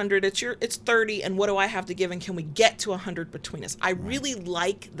not 100, it's 30, and what do I have to give, and can we get to 100 between us? I really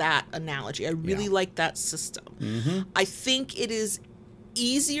like that analogy. I really like that system. I think it is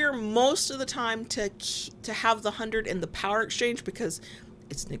easier most of the time to have the 100 in the power exchange because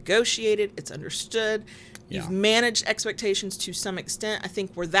it's negotiated, it's understood, you've managed expectations to some extent. I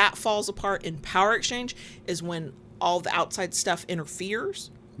think where that falls apart in power exchange is when all the outside stuff interferes.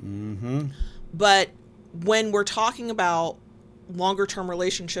 But when we're talking about longer term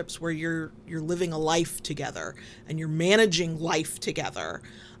relationships where you're living a life together and you're managing life together,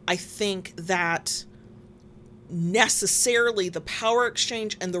 I think that necessarily the power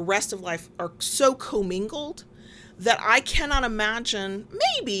exchange and the rest of life are so commingled that I cannot imagine,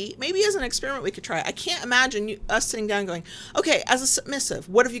 maybe as an experiment we could try. I can't imagine us sitting down going, okay, as a submissive,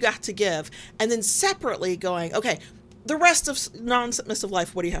 what have you got to give? And then separately going, okay, the rest of non-submissive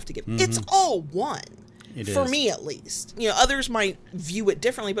life, what do you have to give? It's all one. For me, at least. You know, others might view it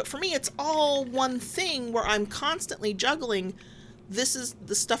differently, but for me, it's all one thing where I'm constantly juggling. This is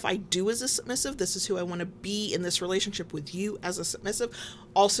the stuff I do as a submissive. This is who I want to be in this relationship with you as a submissive.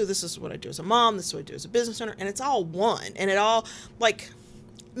 Also, this is what I do as a mom. This is what I do as a business owner. And it's all one. And it all, like,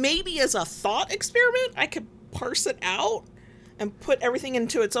 maybe as a thought experiment, I could parse it out and put everything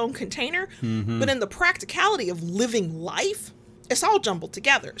into its own container. But in the practicality of living life, it's all jumbled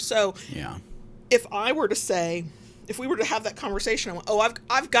together. So if I were to say, if we were to have that conversation, I went, oh,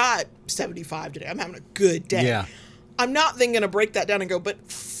 I've got 75 today. I'm having a good day. Yeah. I'm not then going to break that down and go, but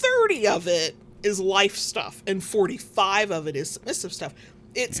 30 of it is life stuff and 45 of it is submissive stuff.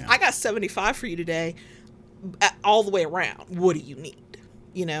 I got 75 for you today, all the way around. What do you need?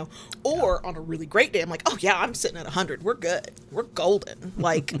 You know, or on a really great day, I'm like, oh yeah, I'm sitting at 100. We're good. We're golden.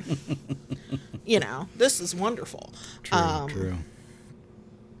 Like, you know, this is wonderful. True.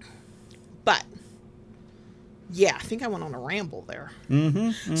 But yeah, I think I went on a ramble there.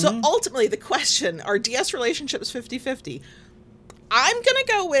 So ultimately, the question, are DS relationships 50-50? I'm going to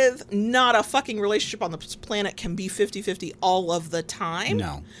go with not a fucking relationship on the planet can be 50-50 all of the time.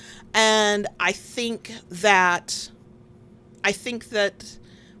 No. And I think that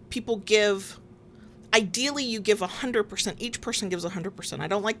people give, ideally you give 100%, each person gives 100%. I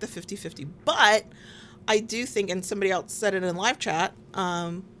don't like the 50-50, but I do think, and somebody else said it in live chat,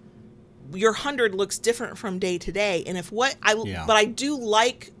 your 100 looks different from day to day. And but I do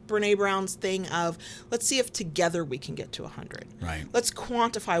like Brene Brown's thing of, let's see if together we can get to 100. Right. Let's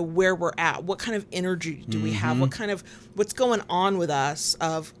quantify where we're at. What kind of energy do we have? What's going on with us?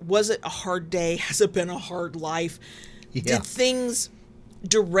 Was it a hard day? Has it been a hard life? Yeah. Did things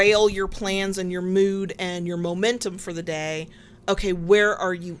derail your plans and your mood and your momentum for the day? Okay, where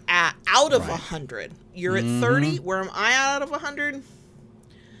are you at out of 100? You're at 30. Where am I out of 100?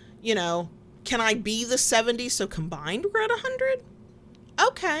 You know, can I be the 70 so combined we're at 100?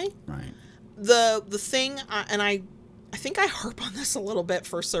 Okay. Right. The thing, and I think I harp on this a little bit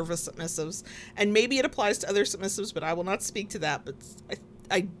for service submissives, and maybe it applies to other submissives, but I will not speak to that. But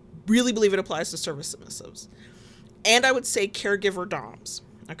I really believe it applies to service submissives. And I would say caregiver doms,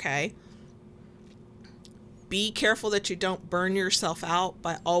 okay? Be careful that you don't burn yourself out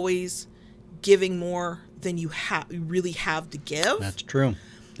by always giving more than you really have to give. That's true.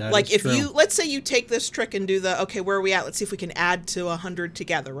 Like if you, let's say you take this trick and do okay, where are we at? Let's see if we can add to 100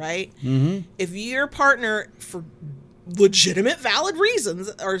 together, right? If your partner, for legitimate, valid reasons,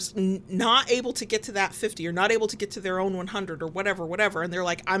 are not able to get to that 50 or not able to get to their own 100 or whatever, and they're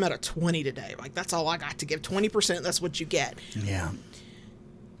like, I'm at a 20 today. Like, that's all I got to give. 20%, that's what you get. Yeah.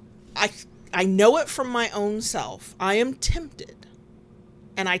 I know it from my own self. I am tempted.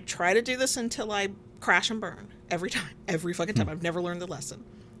 And I try to do this until I crash and burn. Every time. Every fucking time. I've never learned the lesson.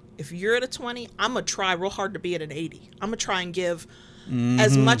 If you're at a 20, I'm going to try real hard to be at an 80. I'm going to try and give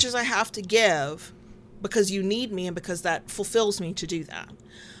as much as I have to give because you need me and because that fulfills me to do that.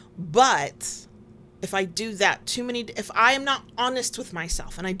 But if I do that if I am not honest with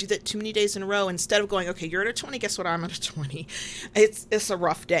myself and I do that too many days in a row, instead of going, okay, you're at a 20, guess what? I'm at a 20. It's a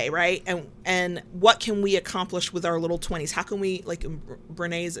rough day, right? And what can we accomplish with our little 20s? How can we, like in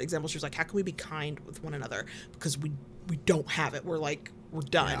Brene's example, she was like, how can we be kind with one another? Because we don't have it. We're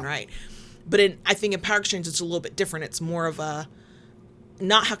done, right? But I think in Power Exchange, it's a little bit different. It's more of a,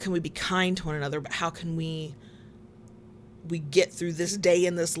 not how can we be kind to one another, but how can we get through this day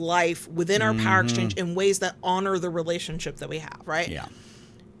in this life within our Power Exchange in ways that honor the relationship that we have, right? Yeah.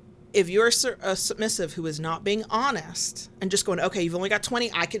 If you're a submissive who is not being honest and just going, okay, you've only got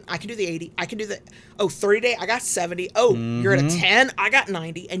 20, I can do the 80, I can do the 30 day, I got 70, you're at a 10, I got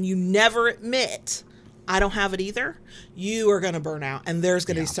 90, and you never admit I don't have it either, you are going to burn out, and there's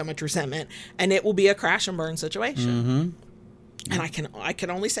going to be so much resentment, and it will be a crash and burn situation. And I can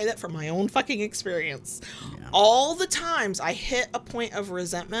only say that from my own fucking experience. Yeah. All the times I hit a point of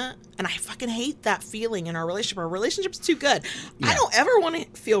resentment, and I fucking hate that feeling in our relationship. Our relationship's too good. Yeah. I don't ever want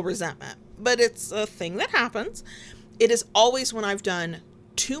to feel resentment, but it's a thing that happens. It is always when I've done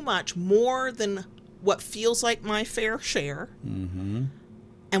too much, more than what feels like my fair share,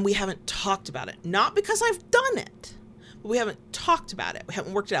 and we haven't talked about it. Not because I've done it, but we haven't talked about it. We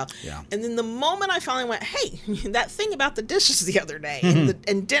haven't worked it out. Yeah. And then the moment I finally went, hey, that thing about the dishes the other day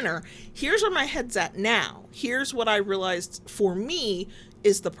and dinner, here's where my head's at now. Here's what I realized for me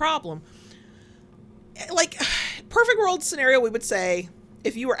is the problem. Like, perfect world scenario, we would say,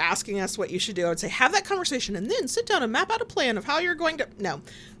 if you were asking us what you should do, I would say, have that conversation and then sit down and map out a plan of how you're going to... No.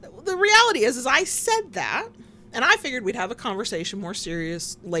 The reality is I said that, and I figured we'd have a conversation more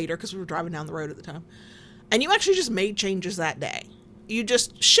serious later because we were driving down the road at the time. And you actually just made changes that day. You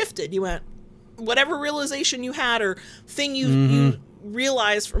just shifted. You went, whatever realization you had or thing you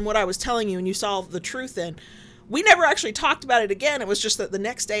realized from what I was telling you and you saw the truth in, we never actually talked about it again. It was just that the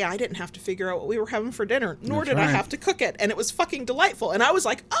next day I didn't have to figure out what we were having for dinner, nor did I have to cook it. And it was fucking delightful. And I was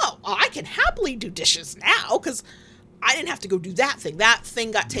like, oh, I can happily do dishes now because I didn't have to go do that thing. That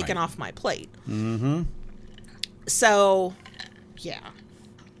thing got taken off my plate. Mm-hmm. So, yeah.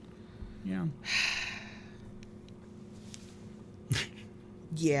 Yeah.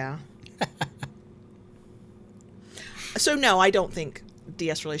 Yeah. So, no, I don't think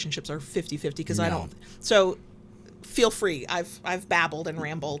DS relationships are 50-50 because I don't. So, feel free. I've babbled and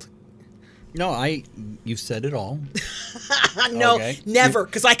rambled. No, you said it all. No, never,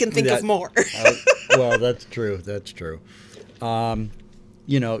 because I can think of more. Well, that's true. That's true. I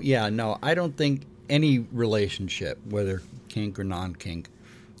don't think any relationship, whether kink or non-kink,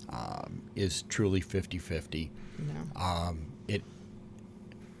 is truly 50-50. No.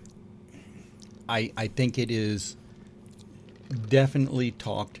 I think it is definitely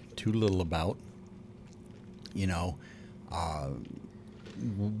talked too little about.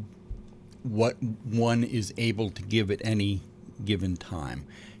 What one is able to give at any given time.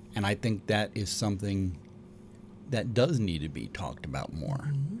 And I think that is something that does need to be talked about more.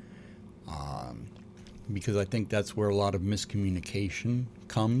 Mm-hmm. Because I think that's where a lot of miscommunication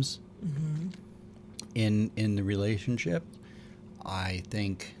comes in the relationship. I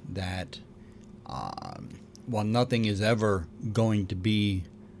think that while nothing is ever going to be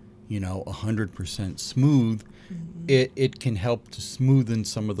 100% smooth, it can help to smoothen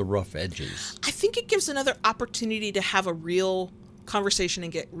some of the rough edges. I think it gives another opportunity to have a real conversation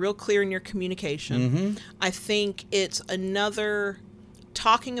and get real clear in your communication. Mm-hmm. I think it's another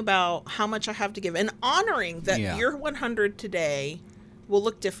talking about how much I have to give and honoring that your 100 today will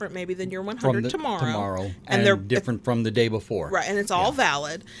look different maybe than your 100 tomorrow. And they're different from the day before. Right, and it's all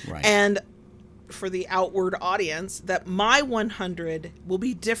valid. Right. And for the outward audience, that my 100 will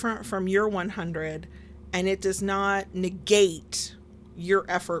be different from your 100, and it does not negate your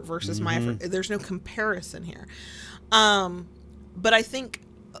effort versus my effort. There's no comparison here. But I think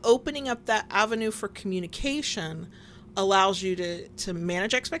opening up that avenue for communication allows you to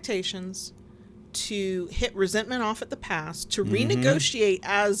manage expectations, to hit resentment off at the past, to renegotiate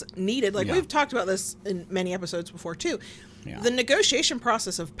as needed. Like we've talked about this in many episodes before too. Yeah. The negotiation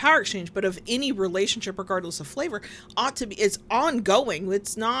process of power exchange, but of any relationship, regardless of flavor, it's ongoing.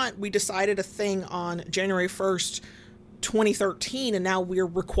 It's not, we decided a thing on January 1st, 2013, and now we're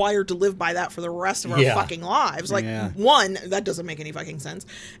required to live by that for the rest of our fucking lives. Like, one, that doesn't make any fucking sense.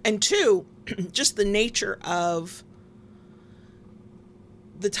 And two, just the nature of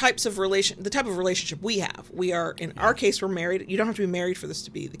the type of relationship we have. We are, in our case, we're married. You don't have to be married for this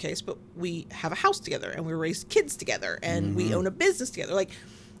to be the case, but we have a house together and we raise kids together and we own a business together. Like,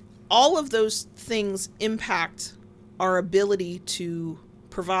 all of those things impact our ability to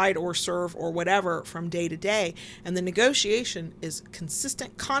provide or serve or whatever from day to day. And the negotiation is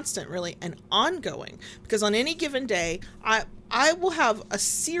consistent, constant, really, and ongoing. Because on any given day, I will have a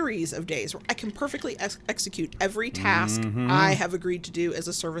series of days where I can perfectly execute every task I have agreed to do as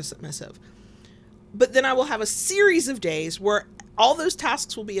a service submissive. But then I will have a series of days where all those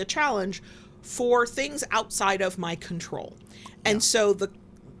tasks will be a challenge for things outside of my control. And so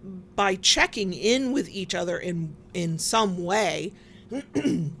by checking in with each other in some way,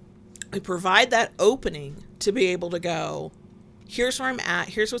 we provide that opening to be able to go, here's where I'm at,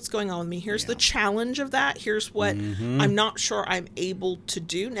 here's what's going on with me, here's the challenge of that, here's what I'm not sure I'm able to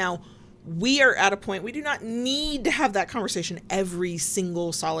do. Now, we are at a point, we do not need to have that conversation every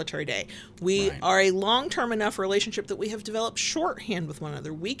single solitary day. We are a long-term enough relationship that we have developed shorthand with one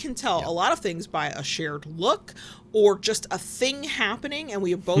another. We can tell a lot of things by a shared look or just a thing happening, and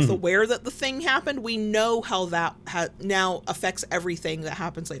we are both aware that the thing happened. We know how that now affects everything that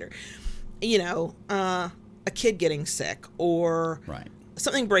happens later. A kid getting sick or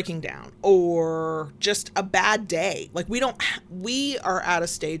something breaking down or just a bad day. Like, we are at a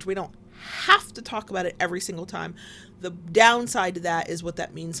stage, we don't have to talk about it every single time. The downside to that is what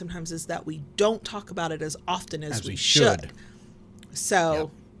that means sometimes is that we don't talk about it as often as we should.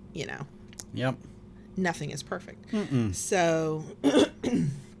 So, nothing is perfect. So,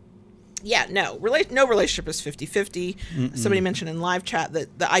 no relationship is 50-50. Somebody mentioned in live chat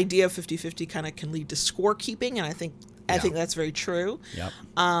that the idea of 50-50 kind of can lead to scorekeeping, and I think that's very true.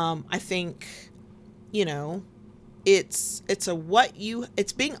 I think, it's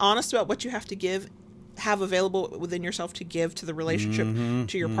being honest about what you have to have available within yourself to give to the relationship,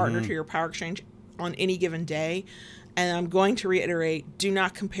 to your partner, to your power exchange on any given day. And I'm going to reiterate, do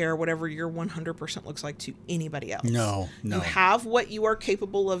not compare whatever your 100% looks like to anybody else. No. You have what you are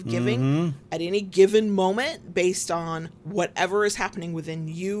capable of giving at any given moment based on whatever is happening within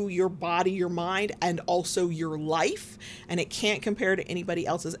you, your body, your mind, and also your life. And it can't compare to anybody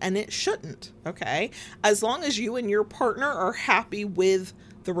else's, and it shouldn't, okay? As long as you and your partner are happy with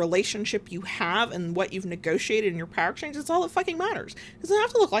the relationship you have and what you've negotiated in your power exchange, that's all that fucking matters. It doesn't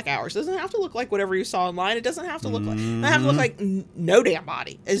have to look like ours. It doesn't have to look like whatever you saw online. It doesn't have to look like, it doesn't have to look like no damn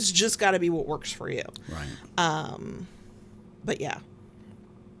body. It's just got to be what works for you. Right. But yeah.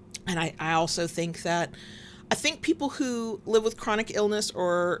 And I also think that, I think people who live with chronic illness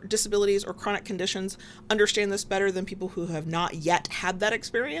or disabilities or chronic conditions understand this better than people who have not yet had that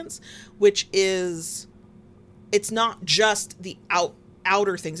experience, which is, it's not just the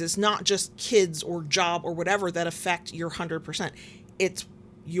outer things. It's not just kids or job or whatever that affect your 100%. It's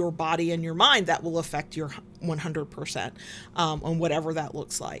your body and your mind that will affect your 100% on whatever that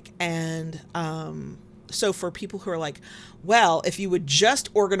looks like. And so for people who are like, well, if you would just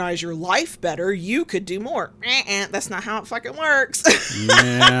organize your life better, you could do more. That's not how it fucking works.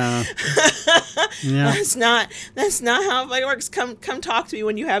 Yeah. That's not how it fucking works. Come talk to me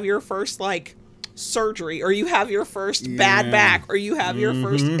when you have your first surgery, or you have your first bad back, or you have your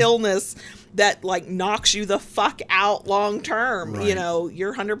first illness that knocks you the fuck out long term. Right. You know,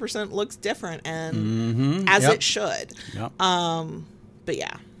 your 100% looks different, and as it should. Yep. But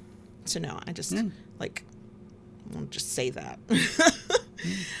yeah, so no, I just I'll just say that.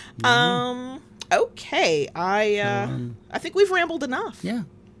 Okay, I think we've rambled enough. Yeah.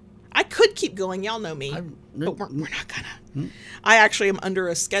 I could keep going. Y'all know me, but we're not gonna. I actually am under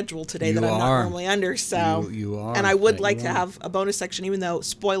a schedule today that I'm not normally under. So you are, and I would like to have a bonus section, even though,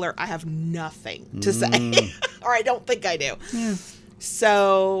 spoiler, I have nothing to say, or I don't think I do. Yeah.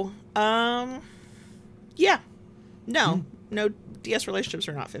 So, yeah, no, DS relationships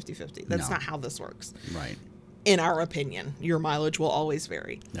are not 50-50. That's not how this works. Right. In our opinion, your mileage will always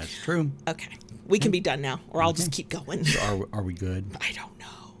vary. That's true. Okay, we can be done now, or I'll just keep going. Are we good? I don't know.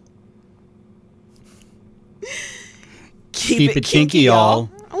 Keep it kinky, y'all.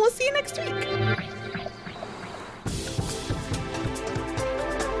 And we'll see you next week.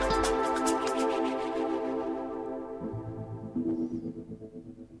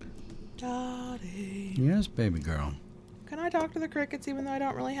 Dottie. Yes, baby girl. Can I talk to the crickets even though I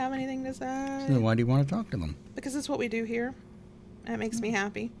don't really have anything to say? So why do you want to talk to them? Because it's what we do here. And it makes me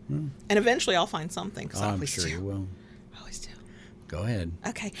happy. And eventually I'll find something. Cause I'm sure you will. I always do. Go ahead.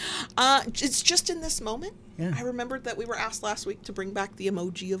 Okay. It's just in this moment. Yeah. I remembered that we were asked last week to bring back the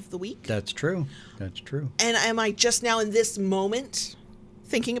emoji of the week. That's true. That's true. And am I just now in this moment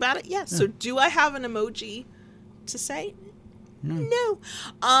thinking about it? Yes. Yeah. So do I have an emoji to say? No.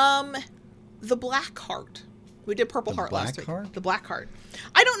 The black heart. We did purple heart last week. The black heart.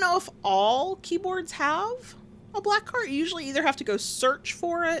 I don't know if all keyboards have a black heart. You usually either have to go search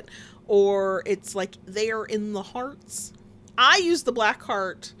for it, or it's they are in the hearts. I use the black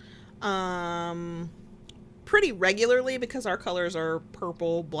heart pretty regularly because our colors are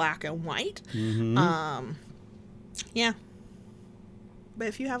purple, black, and white. Yeah. But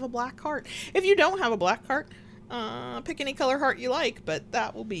if you have a black heart, if you don't have a black heart, pick any color heart you like, but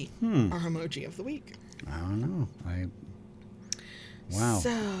that will be our emoji of the week. I don't know. Wow.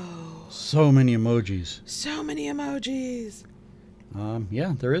 So many emojis. So many emojis.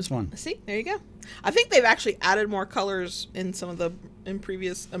 Yeah, there is one. See, there you go. I think they've actually added more colors in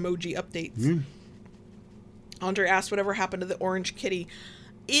previous emoji updates. Andre asked whatever happened to the orange kitty.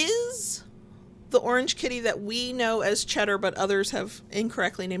 Is the orange kitty that we know as Cheddar, but others have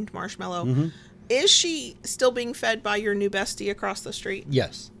incorrectly named Marshmallow, is she still being fed by your new bestie across the street?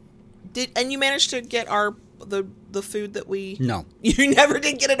 Yes. And you managed to get the food that we... No. You never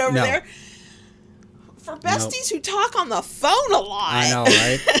did get it over there? For besties who talk on the phone a lot. I know,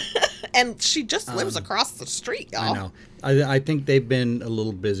 right? And she just lives across the street, y'all. I know. I think they've been a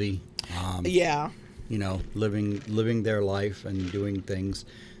little busy. Yeah. You know, living their life and doing things.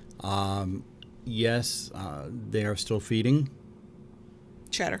 Yes, they are still feeding.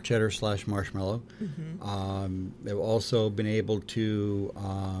 Cheddar / Marshmallow. They've also been able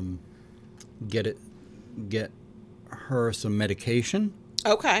to get her some medication.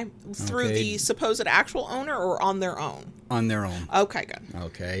 Okay. Through the supposed actual owner or on their own? On their own. Okay, good.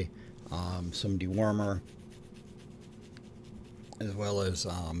 Okay. Some dewormer, as well as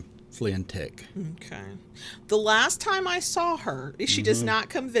flea and tick. Okay. The last time I saw her, she does not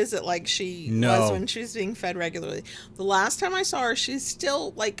come visit like she was when she was being fed regularly. The last time I saw her, she's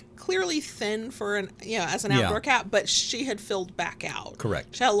still like clearly thin for an as an outdoor cat, but she had filled back out.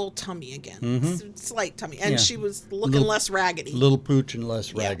 Correct. She had a little tummy again, slight tummy, and she was looking less raggedy. Little pooch and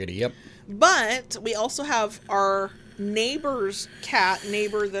less raggedy. Yep. But we also have our neighbor's cat,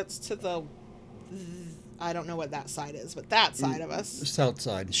 that's to the. I don't know what that side is, but that side of us. South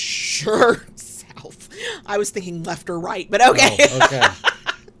side. Sure, south. I was thinking left or right, but okay. Oh, okay.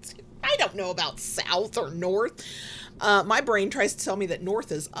 I don't know about south or north. My brain tries to tell me that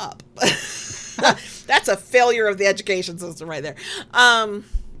north is up. That's a failure of the education system right there.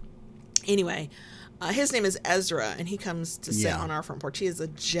 Anyway, his name is Ezra, and he comes to sit on our front porch. He is a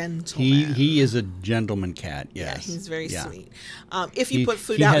gentleman. He is a gentleman cat, yes. Yeah, he's very sweet. If you put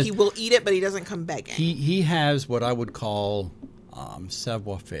food out, he will eat it, but he doesn't come begging. He has what I would call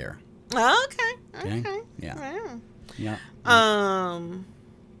savoir-faire. Okay. Yeah. Wow. Yeah.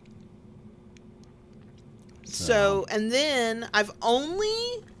 So, and then I've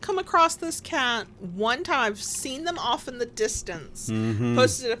only come across this cat one time. I've seen them off in the distance.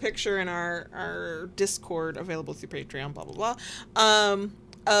 Posted a picture in our Discord, available through Patreon, blah, blah, blah,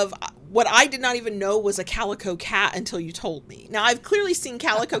 of what I did not even know was a calico cat until you told me. Now, I've clearly seen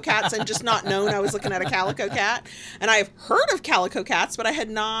calico cats and just not known I was looking at a calico cat. And I've heard of calico cats, but I had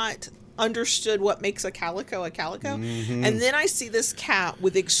not understood what makes a calico. And then I see this cat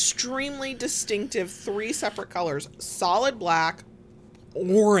with extremely distinctive 3 separate colors: solid black,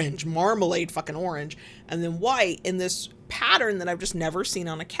 orange, marmalade fucking orange, and then white, in this pattern that I've just never seen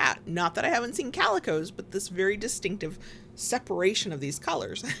on a cat. Not that I haven't seen calicos, but this very distinctive separation of these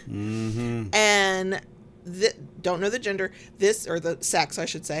colors. And don't know the gender, or the sex, I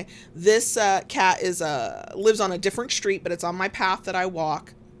should say. This cat is lives on a different street, but it's on my path that I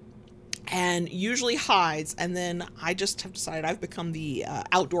walk, and usually hides. And then I just have decided I've become the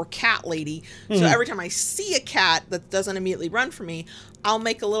outdoor cat lady. So every time I see a cat that doesn't immediately run for me, I'll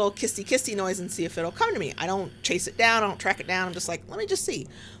make a little kissy noise and see if it'll come to me. I don't chase it down. I don't track it down. I'm just like, let me just see.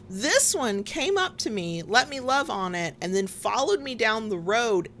 This one came up to me, let me love on it, and then followed me down the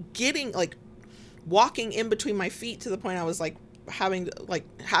road, walking in between my feet to the point I was having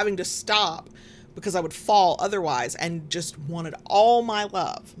to stop because I would fall otherwise, and just wanted all my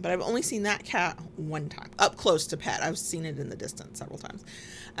love. But I've only seen that cat one time, up close to pet. I've seen it in the distance several times.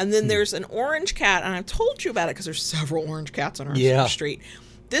 And then there's an orange cat, and I've told you about it because there's several orange cats on our street.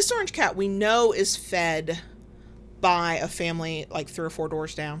 This orange cat we know is fed by a family 3 or 4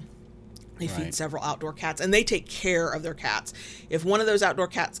 doors down. They feed several outdoor cats, and they take care of their cats. If one of those outdoor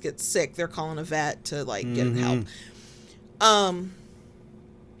cats gets sick, they're calling a vet to get help.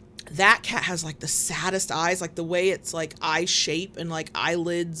 That cat has the saddest eyes, the way it's eye shape and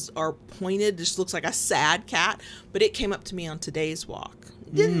eyelids are pointed. Just looks like a sad cat. But it came up to me on today's walk.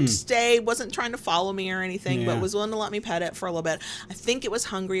 Didn't stay, wasn't trying to follow me or anything, but was willing to let me pet it for a little bit. I think it was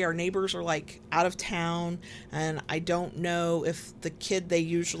hungry. Our neighbors are out of town, and I don't know if the kid they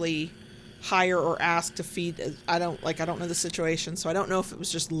usually hire or ask to feed, I don't know the situation, so I don't know if it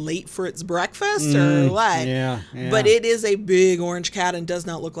was just late for its breakfast or what. But it is a big orange cat and does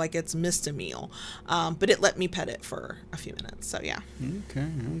not look like it's missed a meal. But it let me pet it for a few minutes, so yeah. Okay.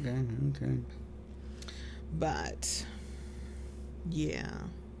 But yeah.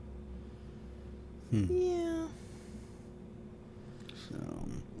 So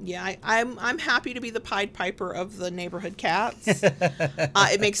yeah, I'm happy to be the Pied Piper of the neighborhood cats.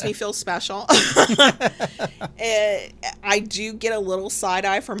 It makes me feel special. I do get a little side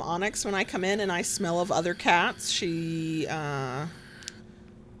eye from Onyx when I come in and I smell of other cats. She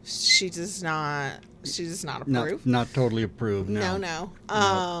does not approve. Not totally approve. No. No.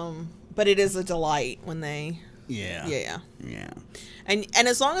 But it is a delight when they. Yeah. And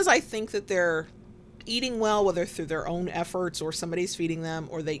as long as I think that they're eating well, whether through their own efforts or somebody's feeding them,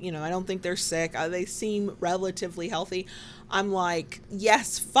 or they, I don't think they're sick. They seem relatively healthy. I'm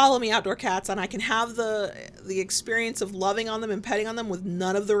yes, follow me, outdoor cats, and I can have the experience of loving on them and petting on them with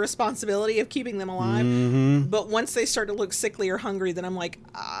none of the responsibility of keeping them alive. But once they start to look sickly or hungry, then I'm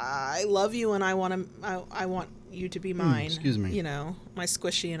I love you and I want you to be mine. Excuse me. My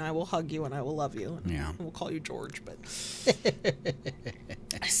squishy, and I will hug you and I will love you. Yeah. We'll call you George, but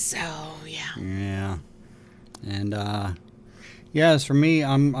so yeah. Yeah. And yes, for me,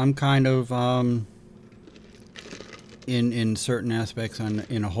 I'm kind of in certain aspects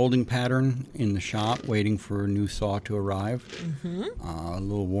in a holding pattern in the shop, waiting for a new saw to arrive. A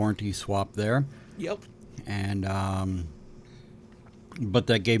little warranty swap there. Yep. And but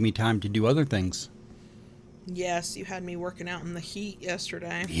that gave me time to do other things. Yes, you had me working out in the heat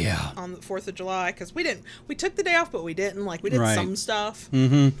yesterday. Yeah. On the 4th of July, because we took the day off, but we didn't. Like, we did Right. some stuff,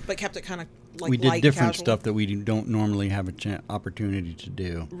 but kept it kind of like We did light, different casual. stuff that we don't normally have opportunity to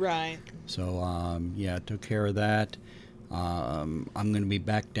do. Right. So, yeah, took care of that. I'm going to be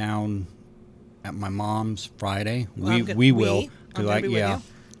back down at my mom's Friday. Well, we will. I'm gonna be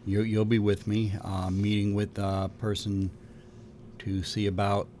with You'll be with me. Meeting with a person to see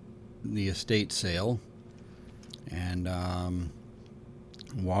about the estate sale. And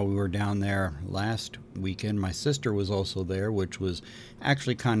while we were down there last weekend, my sister was also there, which was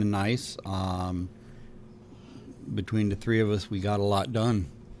actually kind of nice. Between the three of us, we got a lot done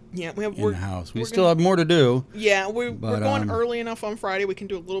Yeah, in the house. We still have more to do. Yeah, we're going But, early enough on Friday. We can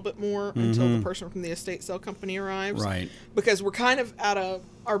do a little bit more until the person from the estate sale company arrives. Right. Because we're kind of at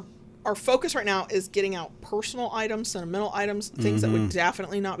our focus right now is getting out personal items, sentimental items, things that would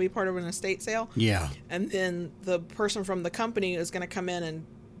definitely not be part of an estate sale. Yeah. And then the person from the company is going to come in and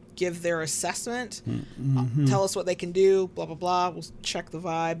give their assessment, tell us what they can do, blah, blah, blah. We'll check the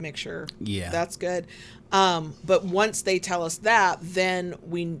vibe, make sure that's good. But once they tell us that, then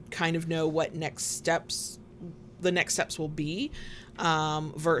we kind of know what the next steps will be,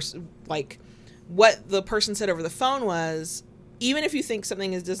 versus like what the person said over the phone was, even if you think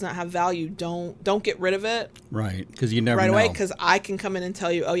something does not have value, don't get rid of it. Right, because you never right know. away, because I can come in and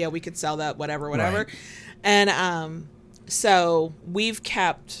tell you, oh yeah, we could sell that, whatever. Right. And so we've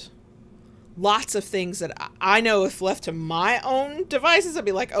kept lots of things that I know if left to my own devices, I'd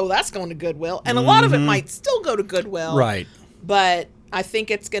be like, oh, that's going to Goodwill. And a lot of it might still go to Goodwill. Right. But I think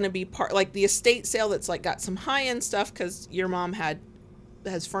it's going to be part, like the estate sale that's like got some high-end stuff, because your mom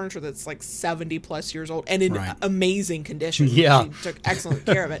has furniture that's like 70 plus years old and in amazing condition. Yeah. She took excellent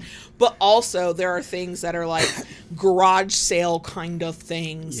care of it. But also there are things that are like garage sale kind of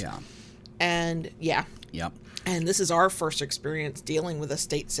things. Yeah. And yeah. Yep. And this is our first experience dealing with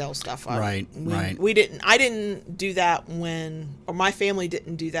estate sale stuff. Right. I didn't do that or my family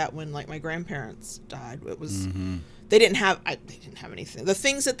didn't do that when like my grandparents died. It was, they didn't have anything. The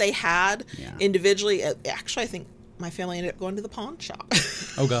things that they had individually, actually I think my family ended up going to the pawn shop.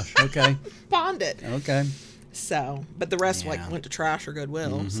 Oh gosh. Okay. Pawned it. Okay. So, but the rest like went to trash or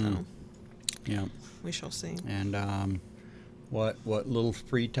Goodwill. So, yeah, we shall see. And what little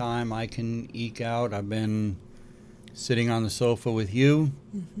free time I can eke out, I've been sitting on the sofa with you,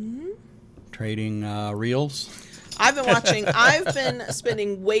 trading reels. I've been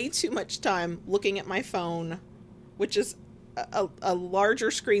spending way too much time looking at my phone, which is a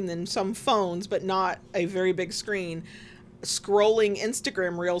larger screen than some phones, but not a very big screen, scrolling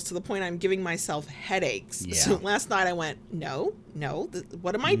Instagram reels to the point I'm giving myself headaches. Yeah. So last night I went, no,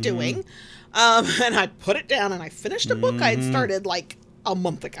 what am I doing? And I put it down and I finished a book I had started like a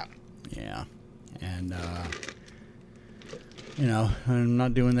month ago. Yeah. And, I'm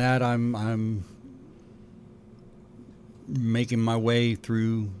not doing that. I'm making my way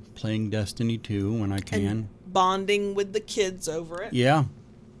through playing Destiny 2 when I can. And bonding with the kids over it. Yeah.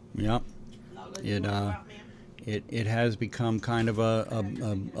 Yep. It has become kind of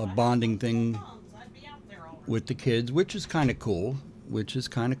a bonding thing with the kids, which is kind of cool.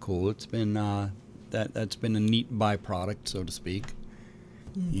 It's been that's been a neat byproduct, so to speak.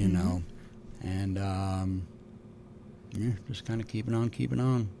 And just kind of keeping on.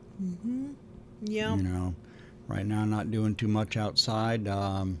 Yeah. Right now not doing too much outside.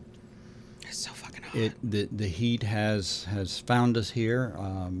 It's so fucking hot. The heat has found us here.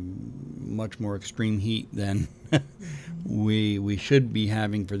 Much more extreme heat than we should be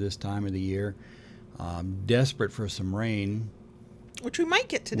having for this time of the year. Desperate for some rain, which we might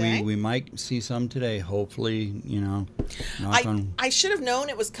get today. We might see some today. Hopefully, I should have known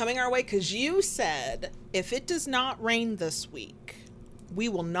it was coming our way, because you said if it does not rain this week, we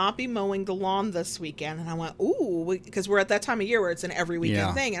will not be mowing the lawn this weekend. And I went, ooh, because we're at that time of year where it's an every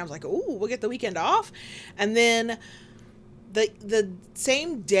weekend thing. And I was like, ooh, we'll get the weekend off. And then the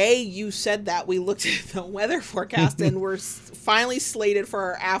same day you said that, we looked at the weather forecast and we're finally slated for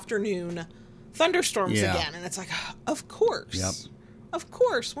our afternoon thunderstorms again. And it's like, of course. Yep. Of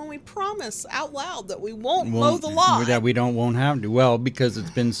course, when we promise out loud that we won't mow the lawn. That we won't have to. Well, because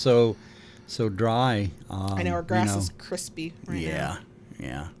it's been so dry. I know our grass is crispy right now.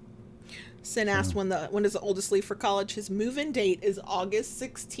 Yeah. Sin asked when does the oldest leave for college. His move-in date is August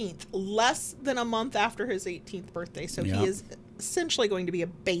 16th, less than a month after his 18th birthday. So he is essentially going to be a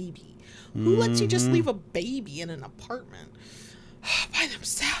baby. Who lets you just leave a baby in an apartment by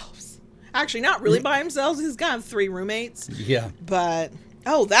themselves? Actually, not really by themselves. He's got 3 roommates. Yeah. But,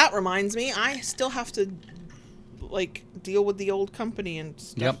 that reminds me. I still have to, deal with the old company and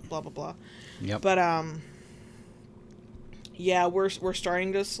stuff, blah, blah, blah. Yep. But, yeah, we're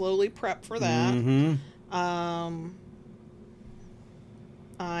starting to slowly prep for that. Mm-hmm.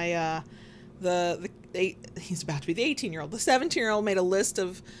 He's about to be the 18-year-old. The 17-year-old made a list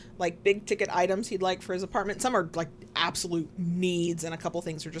of like big ticket items he'd like for his apartment. Some are like absolute needs, and a couple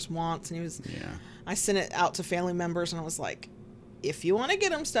things are just wants. And I sent it out to family members, and I was like, if you want to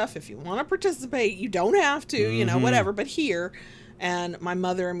get him stuff, if you want to participate, you don't have to, you know, whatever, but here. And my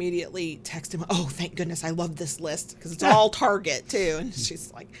mother immediately texted him, oh, thank goodness, I love this list, because it's all Target too. And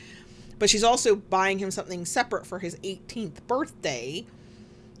she's like, but she's also buying him something separate for his 18th birthday.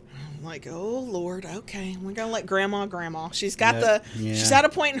 I'm like, oh Lord, okay, we're gonna let grandma. She's got she's at a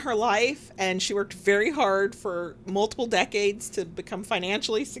point in her life, and she worked very hard for multiple decades to become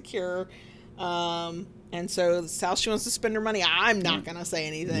financially secure. And so that's how she wants to spend her money. I'm not going to say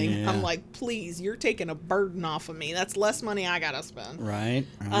anything. Yeah. I'm like, please, you're taking a burden off of me. That's less money I got to spend. Right.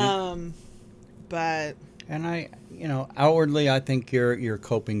 But. And outwardly, I think you're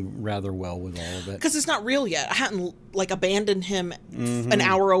coping rather well with all of it. Because it's not real yet. I hadn't, abandoned him an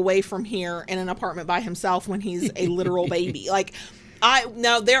hour away from here in an apartment by himself when he's a literal baby.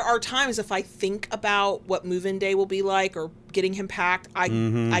 Now there are times if I think about what move-in day will be like or getting him packed,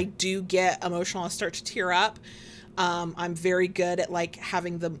 I do get emotional. I start to tear up. I'm very good at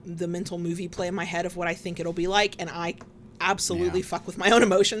having the mental movie play in my head of what I think it'll be like, and I absolutely fuck with my own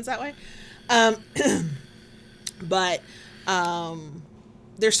emotions that way. But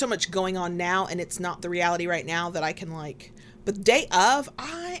there's so much going on now, and it's not the reality right now that I can But the day of,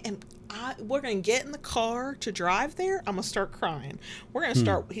 we're going to get in the car to drive there. I'm going to start crying. We're going to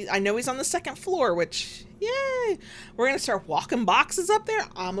start, I know he's on the second floor, which, yay. We're going to start walking boxes up there.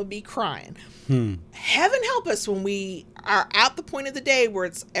 I'm going to be crying. Heaven help us when we are at the point of the day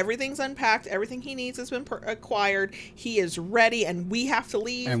where everything's unpacked, everything he needs has been acquired, he is ready, and we have to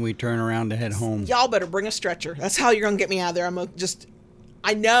leave. And we turn around to head home. Y'all better bring a stretcher. That's how you're going to get me out of there.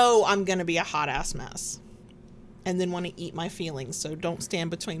 I know I'm going to be a hot ass mess. And then want to eat my feelings. So don't stand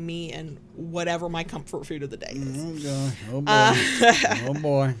between me and whatever my comfort food of the day is. Oh, God. Oh, boy. Oh,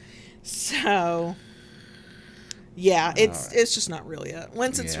 boy. So, yeah, it's just not real yet.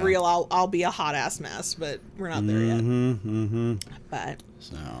 Once it's real, I'll be a hot-ass mess, but we're not there yet. But...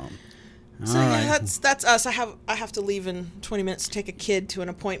 So yeah, that's us. I have to leave in 20 minutes to take a kid to an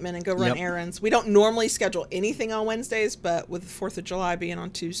appointment and go run errands. We don't normally schedule anything on Wednesdays, but with the 4th of July being on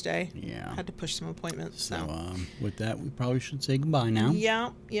Tuesday, I had to push some appointments. So with that, we probably should say goodbye now.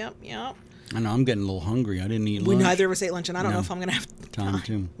 Yep. I know I'm getting a little hungry. I didn't eat lunch. We neither of us ate lunch, and I don't know if I'm going to have time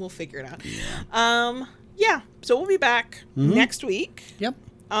to. We'll figure it out. Yeah. So we'll be back next week. Yep.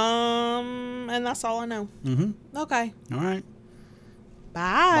 And that's all I know. Okay. All right.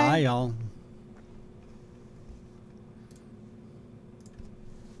 Bye. Bye, y'all.